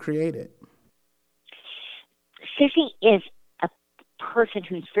inspired you to create it. Sissy is a person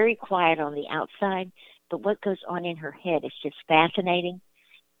who's very quiet on the outside, but what goes on in her head is just fascinating.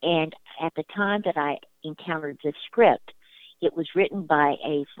 And at the time that I encountered the script, it was written by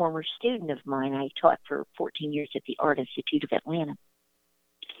a former student of mine. I taught for 14 years at the Art Institute of Atlanta.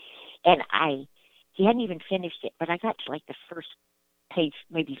 And he hadn't even finished it, but I got to like the first page,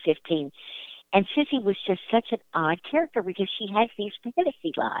 maybe 15. And Sissy was just such an odd character because she has these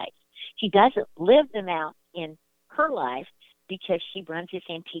fantasy lives. She doesn't live them out in her life because she runs this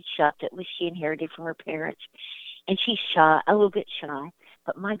antique shop that she inherited from her parents. And she's shy, a little bit shy.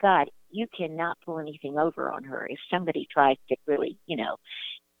 But my God, you cannot pull anything over on her if somebody tries to really,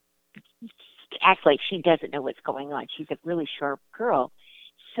 act like she doesn't know what's going on. She's a really sharp girl.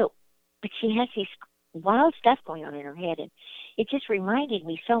 So, but she has these wild stuff going on in her head. And it just reminded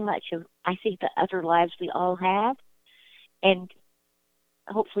me so much of, I think, the other lives we all have. And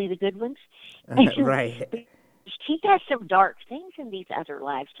hopefully the good ones. Right. She does some dark things in these other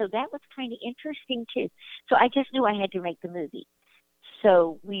lives. So that was kind of interesting, too. So I just knew I had to make the movie.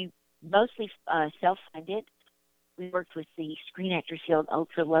 So we mostly self-funded. We worked with the Screen Actors Guild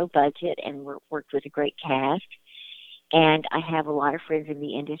ultra low budget and worked with a great cast. And I have a lot of friends in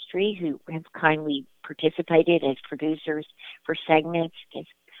the industry who have kindly participated as producers for segments, as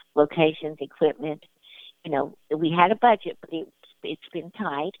locations, equipment. We had a budget, but it's been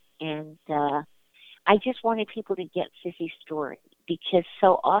tight. And I just wanted people to get Sissy's story because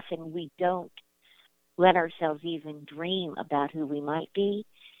so often we don't let ourselves even dream about who we might be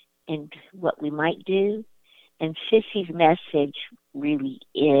and what we might do. And Sissy's message really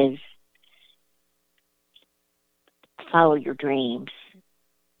is follow your dreams.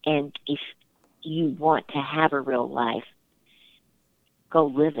 And if you want to have a real life, go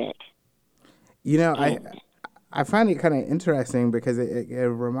live it. I find it kind of interesting because it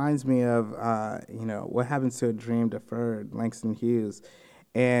reminds me of, What Happens to a Dream Deferred, Langston Hughes.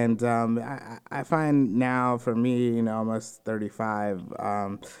 And I find now, for me, almost 35,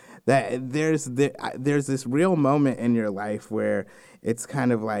 that there's this real moment in your life where it's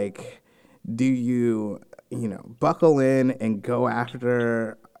kind of like, do you, buckle in and go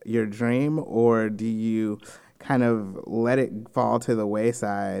after your dream, or do you kind of let it fall to the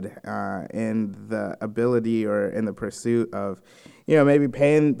wayside in the ability or in the pursuit of, maybe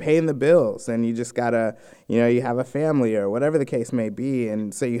paying the bills, and you just gotta, you have a family or whatever the case may be,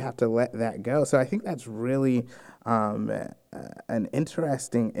 and so you have to let that go. So I think that's really an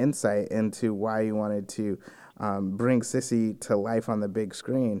interesting insight into why you wanted to bring Sissy to life on the big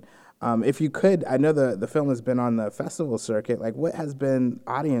screen. If you could, I know the film has been on the festival circuit. Like, what has been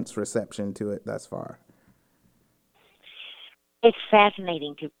audience reception to it thus far? It's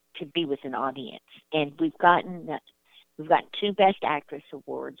fascinating to be with an audience, and we've gotten 2 Best Actress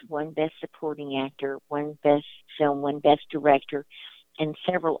awards, 1 Best Supporting Actor, 1 Best Film, 1 Best Director, and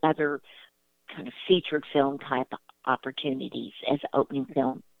several other kind of featured film type opportunities as opening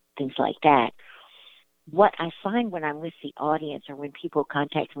film, things like that. What I find when I'm with the audience or when people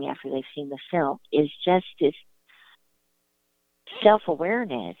contact me after they've seen the film is just this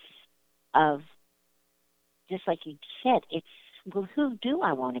self-awareness of, just like you said, it's, well, who do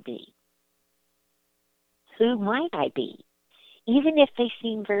I want to be? Who might I be? Even if they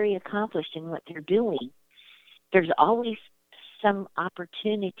seem very accomplished in what they're doing, there's always some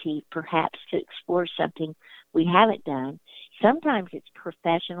opportunity perhaps to explore something we haven't done. Sometimes it's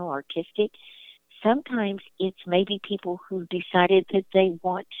professional, artistic. Sometimes it's maybe people who decided that they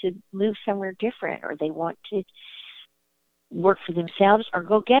want to move somewhere different, or they want to work for themselves or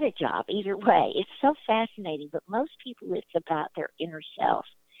go get a job. Either way, it's so fascinating. But most people, it's about their inner self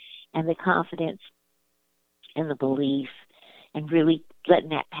and the confidence and the belief and really letting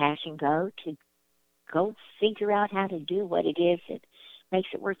that passion go to go figure out how to do what it is that makes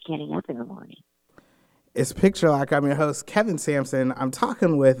it worth getting up in the morning. It's Picture Lock. I'm your host, Kevin Sampson. I'm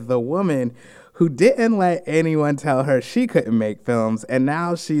talking with the woman who didn't let anyone tell her she couldn't make films, and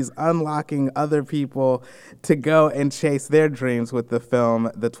now she's unlocking other people to go and chase their dreams with the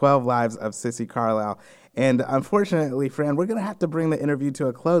film, The 12 Lives of Sissy Carlyle. And unfortunately, Fran, we're going to have to bring the interview to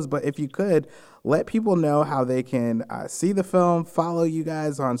a close, but if you could, let people know how they can see the film, follow you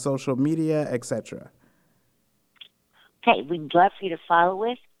guys on social media, etc. Okay, we'd love for you to follow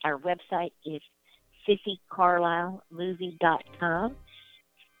us. Our website is SissyCarlyleMovie.com,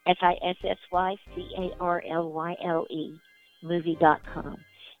 SISSYCARLYLE movie.com.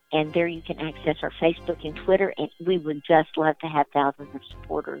 And there you can access our Facebook and Twitter, and we would just love to have thousands of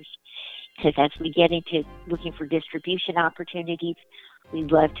supporters. Because as we get into looking for distribution opportunities,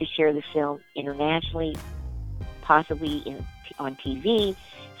 we'd love to share the film internationally, possibly on TV,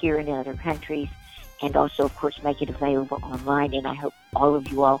 here in other countries, and also, of course, make it available online. And I hope all of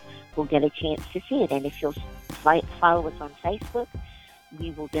you all will get a chance to see it. And if you'll follow us on Facebook, we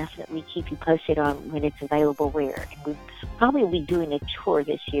will definitely keep you posted on when it's available where. And we probably will be doing a tour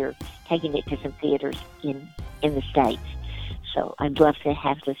this year, taking it to some theaters in the States. So I'd love to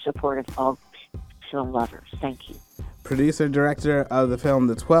have the support of all film lovers. Thank you. Producer, director of the film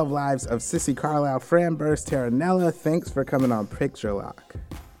The 12 Lives of Sissy Carlyle, Fran Burst-Terranella, thanks for coming on Picture Lock.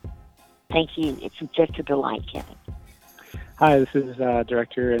 Thank you. It's just a delight, Kevin. Hi, this is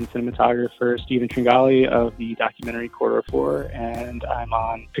director and cinematographer Stephen Tringali of the documentary Corridor 4, and I'm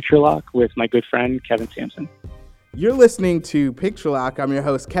on Picture Lock with my good friend Kevin Sampson. You're listening to Picture Lock. I'm your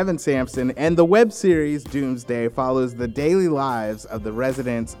host, Kevin Sampson, and the web series Doomsday follows the daily lives of the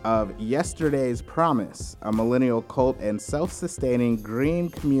residents of Yesterday's Promise, a millennial cult and self-sustaining green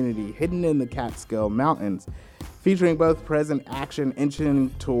community hidden in the Catskill Mountains, featuring both present action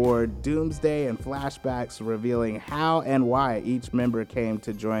inching toward Doomsday and flashbacks revealing how and why each member came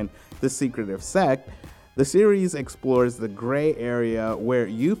to join the secretive sect. The series explores the gray area where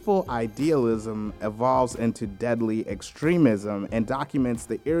youthful idealism evolves into deadly extremism and documents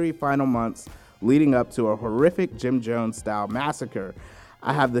the eerie final months leading up to a horrific Jim Jones-style massacre.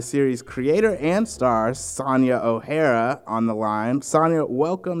 I have the series creator and star, Sonia O'Hara, on the line. Sonia,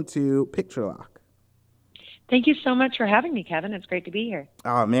 welcome to Picture Lock. Thank you so much for having me, Kevin. It's great to be here.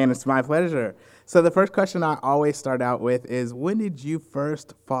 Oh, man, it's my pleasure. So the first question I always start out with is, when did you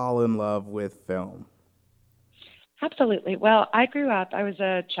first fall in love with film? Absolutely. Well, I was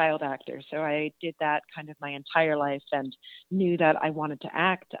a child actor, so I did that kind of my entire life and knew that I wanted to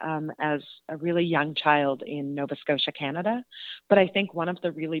act as a really young child in Nova Scotia, Canada. But I think one of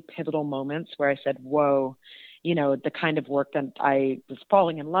the really pivotal moments where I said, whoa, you know, the kind of work that I was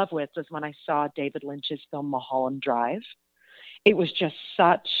falling in love with was when I saw David Lynch's film Mulholland Drive. It was just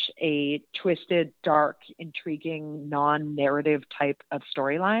such a twisted, dark, intriguing, non-narrative type of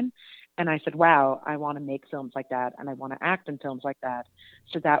storyline. And I said, wow, I want to make films like that, and I want to act in films like that.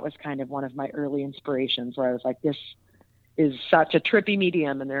 So that was kind of one of my early inspirations where I was like, this is such a trippy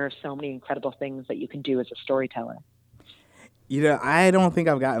medium, and there are so many incredible things that you can do as a storyteller. You know, I don't think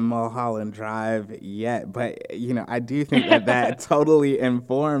I've gotten Mulholland Drive yet, but, you know, I do think that totally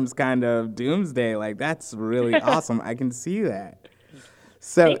informs kind of Doomsday. Like, that's really awesome. I can see that.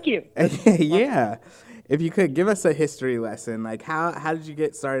 So, thank you. Yeah. If you could give us a history lesson, like how did you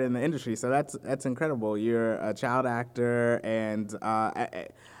get started in the industry? So that's incredible. You're a child actor, and I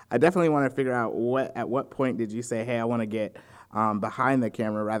definitely want to figure out at what point did you say, hey, I want to get behind the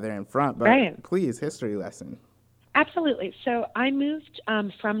camera rather than in front. But right. Please, history lesson. Absolutely. So I moved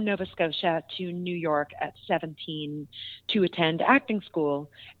from Nova Scotia to New York at 17 to attend acting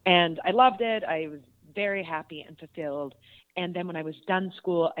school, and I loved it. I was very happy and fulfilled. And then when I was done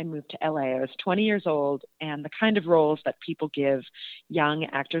school, I moved to LA. I was 20 years old, and the kind of roles that people give young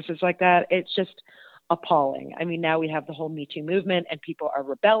actresses like that, it's just appalling. I mean, now we have the whole Me Too movement, and people are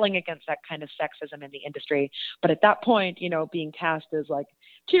rebelling against that kind of sexism in the industry. But at that point, you know, being cast as like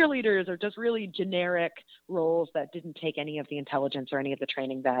cheerleaders or just really generic roles that didn't take any of the intelligence or any of the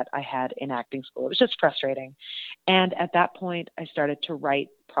training that I had in acting school. It was just frustrating. And at that point, I started to write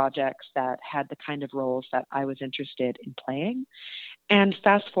projects that had the kind of roles that I was interested in playing. And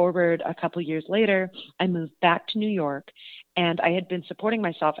fast forward a couple years later, I moved back to New York, and I had been supporting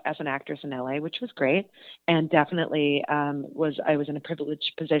myself as an actress in LA, which was great, and definitely I was in a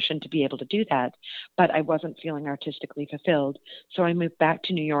privileged position to be able to do that, but I wasn't feeling artistically fulfilled. So I moved back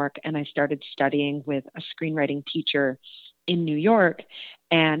to New York, and I started studying with a screenwriting teacher in New York,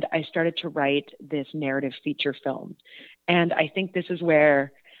 and I started to write this narrative feature film. And I think this is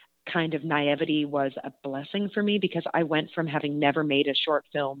where kind of naivety was a blessing for me, because I went from having never made a short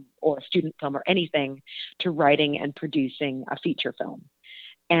film or a student film or anything to writing and producing a feature film.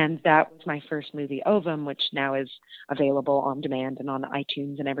 And that was my first movie, Ovum, which now is available on demand and on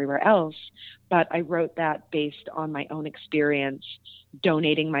iTunes and everywhere else. But I wrote that based on my own experience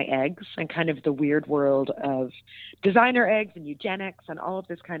donating my eggs and kind of the weird world of designer eggs and eugenics and all of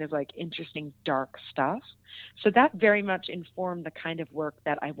this kind of like interesting dark stuff. So that very much informed the kind of work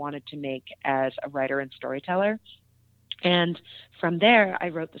that I wanted to make as a writer and storyteller. And from there, I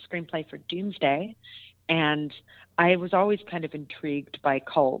wrote the screenplay for Doomsday. And I was always kind of intrigued by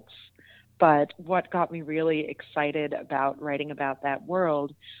cults, but what got me really excited about writing about that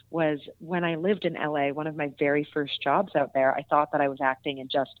world was when I lived in LA, one of my very first jobs out there, I thought that I was acting in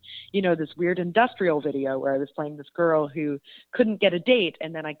just, this weird industrial video where I was playing this girl who couldn't get a date.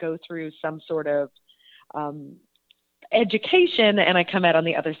 And then I go through some sort of education and I come out on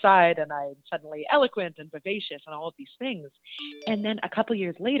the other side and I'm suddenly eloquent and vivacious and all of these things. And then a couple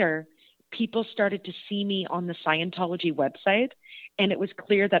years later, people started to see me on the Scientology website, and it was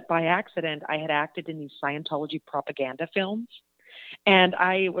clear that by accident I had acted in these Scientology propaganda films. And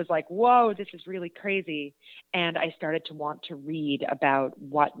I was like, whoa, this is really crazy. And I started to want to read about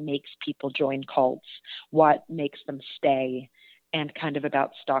what makes people join cults, what makes them stay, and kind of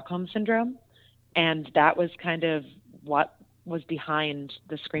about Stockholm Syndrome. And that was kind of what was behind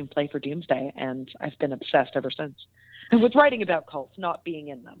the screenplay for Doomsday, and I've been obsessed ever since. With writing about cults, not being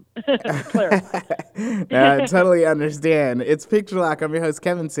in them. To clarify. I totally understand. It's Picture Lock. I'm your host,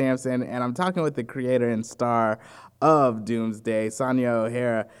 Kevin Sampson, and I'm talking with the creator and star of Doomsday, Sonia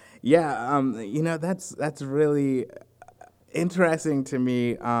O'Hara. Yeah, that's really interesting to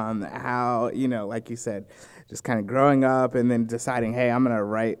me, how, like you said, just kind of growing up and then deciding, hey, I'm going to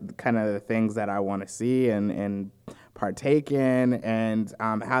write kind of the things that I want to see and partake in, and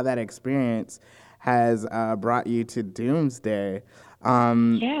how that experience has brought you to Doomsday.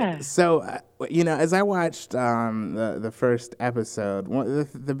 So, as I watched the first episode,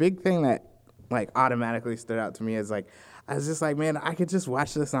 the big thing that automatically stood out to me is I was just like, man, I could just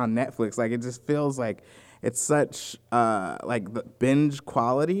watch this on Netflix. It just feels like it's such the binge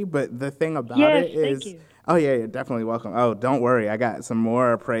quality. But the thing about it is, thank you. Oh yeah, you're definitely welcome. Oh, don't worry, I got some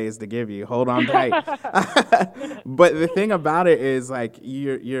more praise to give you. Hold on tight. But the thing about it is,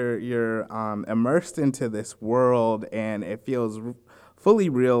 you're immersed into this world, and it feels fully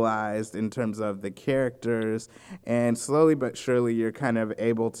realized in terms of the characters, and slowly but surely you're kind of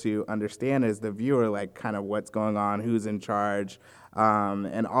able to understand as the viewer, kind of what's going on, who's in charge,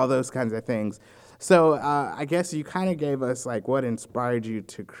 and all those kinds of things. So I guess you kind of gave us what inspired you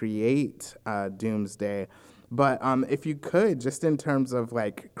to create Doomsday, but if you could, just in terms of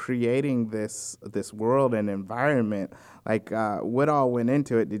creating this world and environment, what all went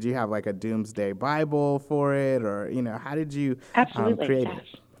into it? Did you have a Doomsday Bible for it, or how did you create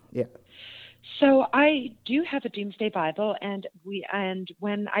it? Yeah. So I do have a Doomsday Bible, and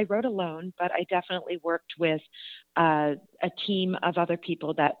when I wrote alone, but I definitely worked with a team of other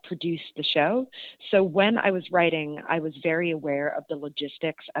people that produced the show. So when I was writing, I was very aware of the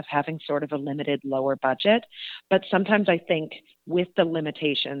logistics of having sort of a limited lower budget. But sometimes I think with the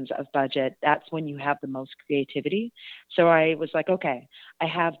limitations of budget, that's when you have the most creativity. So I was like, okay, I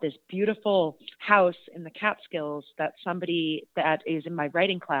have this beautiful house in the Catskills that somebody that is in my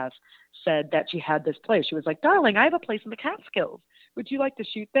writing class said that she had this place. She was like, darling, I have a place in the Catskills. Would you like to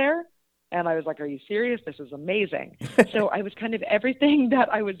shoot there? And I was like, are you serious? This is amazing. So I was kind of everything that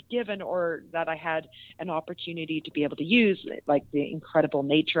I was given or that I had an opportunity to be able to use, like the incredible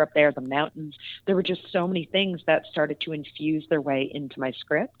nature up there, the mountains. There were just so many things that started to infuse their way into my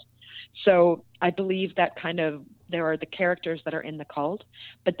script. So I believe that there are the characters that are in the cult,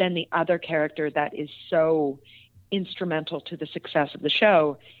 but then the other character that is so instrumental to the success of the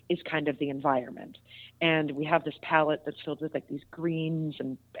show is kind of the environment. And we have this palette that's filled with these greens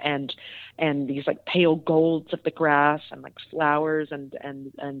and these pale golds of the grass and flowers and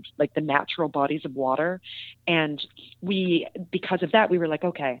the natural bodies of water. And because of that, we were like,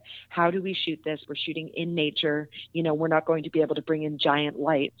 okay, how do we shoot this? We're shooting in nature. We're not going to be able to bring in giant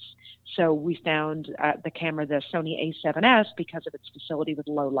lights. So we found the camera, the Sony A7S, because of its facility with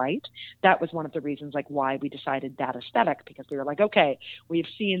low light. That was one of the reasons like why we decided that aesthetic, because we were like, okay, we have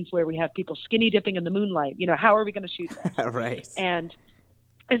scenes where we have people skinny dipping in the moonlight. You know, how are we going to shoot this? Right. And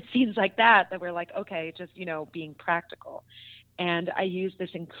scenes like that we're like, okay, just, you know, being practical. And I used this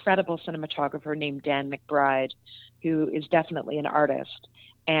incredible cinematographer named Dan McBride, who is definitely an artist.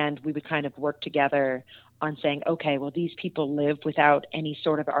 And we would kind of work together on saying, okay, well, these people live without any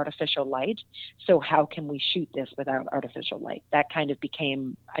sort of artificial light. So how can we shoot this without artificial light? That kind of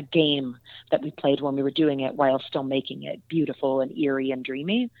became a game that we played when we were doing it while still making it beautiful and eerie and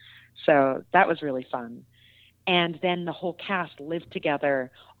dreamy. So that was really fun. And then the whole cast lived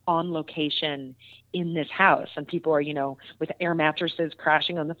together on location in this house. And people are, you know, with air mattresses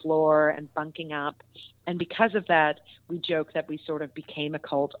crashing on the floor and bunking up. And because of that, we joke that we sort of became a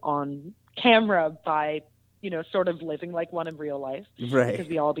cult on camera by, you know, sort of living like one in real life. Right. Because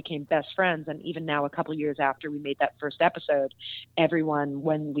we all became best friends. And even now, a couple of years after we made that first episode, everyone,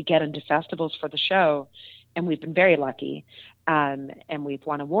 when we get into festivals for the show, and we've been very lucky, and we've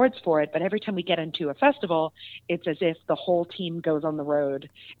won awards for it, but every time we get into a festival, it's as if the whole team goes on the road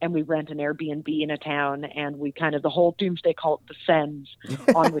and we rent an Airbnb in a town, and we kind of, the whole Doomsday cult descends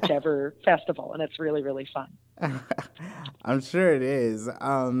on whichever festival, and it's really, really fun. I'm sure it is.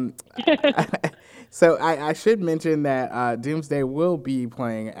 So I should mention that Doomsday will be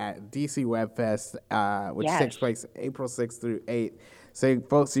playing at DC Web Fest, which takes place April 6th through 8th. So,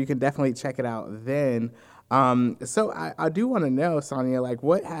 folks, you can definitely check it out then. So I do want to know, Sonia, like,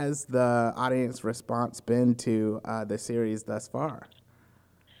 what has the audience response been to the series thus far?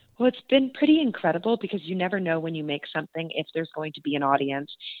 Well, it's been pretty incredible, because you never know when you make something if there's going to be an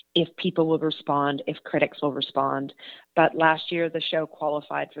audience, if people will respond, if critics will respond. But last year, the show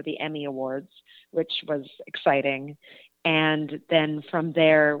qualified for the Emmy Awards, which was exciting. And then from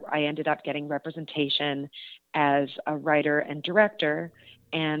there, I ended up getting representation as a writer and director,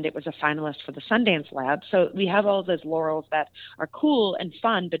 and it was a finalist for the Sundance Lab. So we have all those laurels that are cool and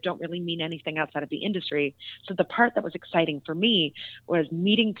fun, but don't really mean anything outside of the industry. So the part that was exciting for me was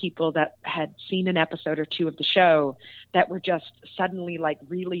meeting people that had seen an episode or two of the show that were just suddenly like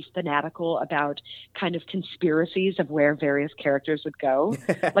really fanatical about kind of conspiracies of where various characters would go.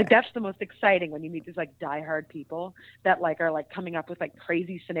 Like, that's the most exciting, when you meet these like diehard people that like are like coming up with like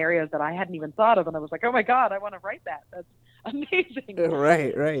crazy scenarios that I hadn't even thought of. And I was like, oh my God, I want to write that. That's amazing. Right.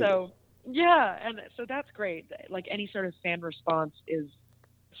 So yeah, and so that's great. Like, any sort of fan response is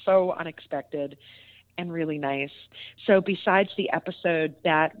so unexpected and really nice. So besides the episode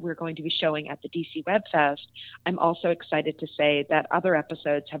that we're going to be showing at the DC Web Fest, I'm also excited to say that other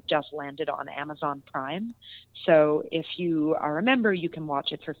episodes have just landed on Amazon Prime. So if you are a member, you can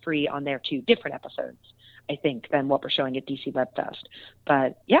watch it for free on their 2 different episodes, I think, than what we're showing at DC Web Fest.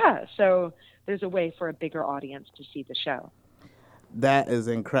 But yeah, so there's a way for a bigger audience to see the show. That is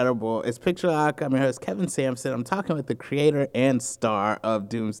incredible. It's Picture Lock. I'm your host, Kevin Sampson. I'm talking with the creator and star of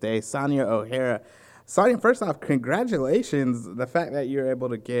Doomsday, Sonia O'Hara. Sonia, first off, congratulations. The fact that you're able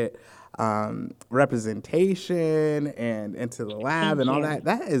to get representation and into the lab and all that.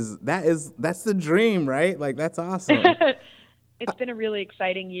 That's the dream, right? Like, that's awesome. It's been a really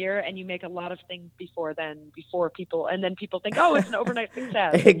exciting year, and you make a lot of things before people, and then people think, oh, it's an overnight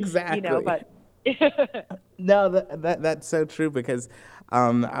success. Exactly. You know, but no, that's so true, because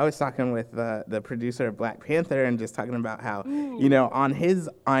I was talking with the producer of Black Panther and just talking about how, you know, on his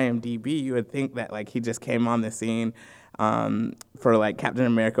IMDb, you would think that like he just came on the scene for like Captain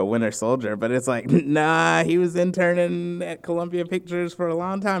America Winter Soldier, but it's like, nah, he was interning at Columbia Pictures for a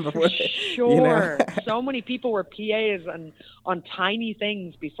long time before. Sure. You know? So many people were PAs on tiny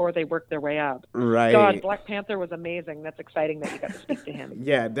things before they worked their way up. Right. God, Black Panther was amazing. That's exciting that you got to speak to him.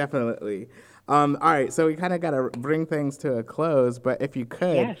 Yeah, definitely. All right, so we kind of got to bring things to a close, but if you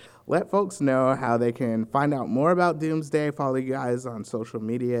could, let folks know how they can find out more about Doomsday, follow you guys on social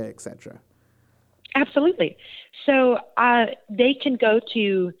media, etc. Absolutely. So they can go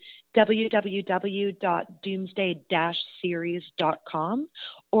to www.doomsday-series.com,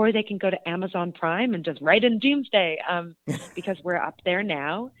 or they can go to Amazon Prime and just write in Doomsday, because we're up there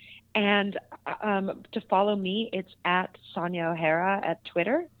now. And to follow me, it's at Sonia O'Hara at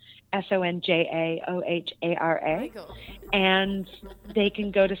Twitter, SONJAOHARA. And they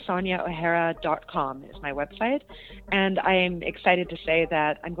can go to soniaohara.com is my website. And I am excited to say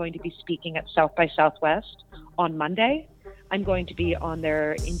that I'm going to be speaking at South by Southwest on Monday. I'm going to be on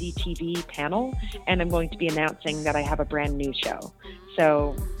their Indie TV panel, and I'm going to be announcing that I have a brand new show.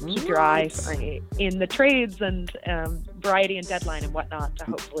 So keep your eye in the trades and Variety and Deadline and whatnot to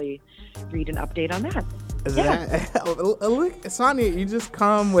hopefully read an update on that. Look, Sonia, you just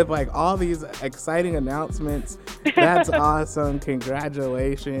come with like all these exciting announcements. That's awesome.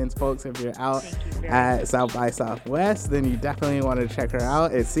 Congratulations, folks. If you're out at South by Southwest, then you definitely want to check her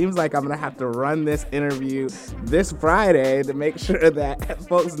out. It seems like I'm going to have to run this interview this Friday to make sure that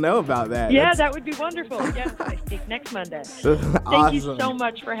folks know about that. Yeah, that would be wonderful. Yes, I think next Monday. Awesome. Thank you so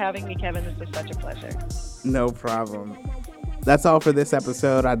much for having me, Kevin. This was such a pleasure. No problem. That's all for this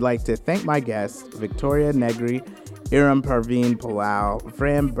episode. I'd like to thank my guests, Victoria Negri, Iram Parveen Palau,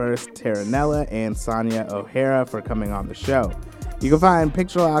 Fran Burst Terranella, and Sonia O'Hara for coming on the show. You can find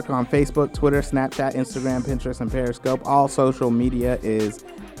Picture Lock on Facebook, Twitter, Snapchat, Instagram, Pinterest, and Periscope. All social media is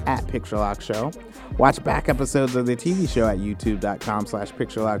at Picture Lock Show. Watch back episodes of the TV show at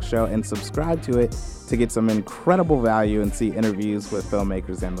youtube.com/PictureLockShow and subscribe to it to get some incredible value and see interviews with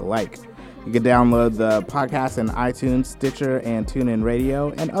filmmakers and the like. You can download the podcast in iTunes, Stitcher, and TuneIn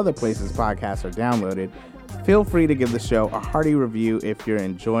Radio, and other places podcasts are downloaded. Feel free to give the show a hearty review if you're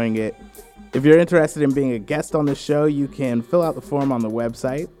enjoying it. If you're interested in being a guest on the show, you can fill out the form on the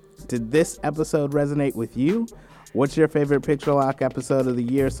website. Did this episode resonate with you? What's your favorite Picture Lock episode of the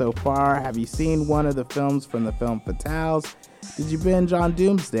year so far? Have you seen one of the films from the film Fatales? Did you binge on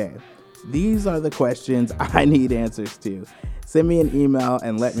Doomsday? These are the questions I need answers to. Send me an email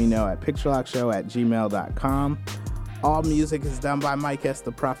and let me know at picturelockshow@gmail.com. All music is done by Mike S.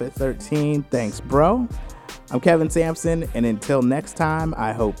 The Prophet 13. Thanks, bro. I'm Kevin Sampson, and until next time,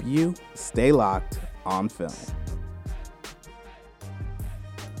 I hope you stay locked on film.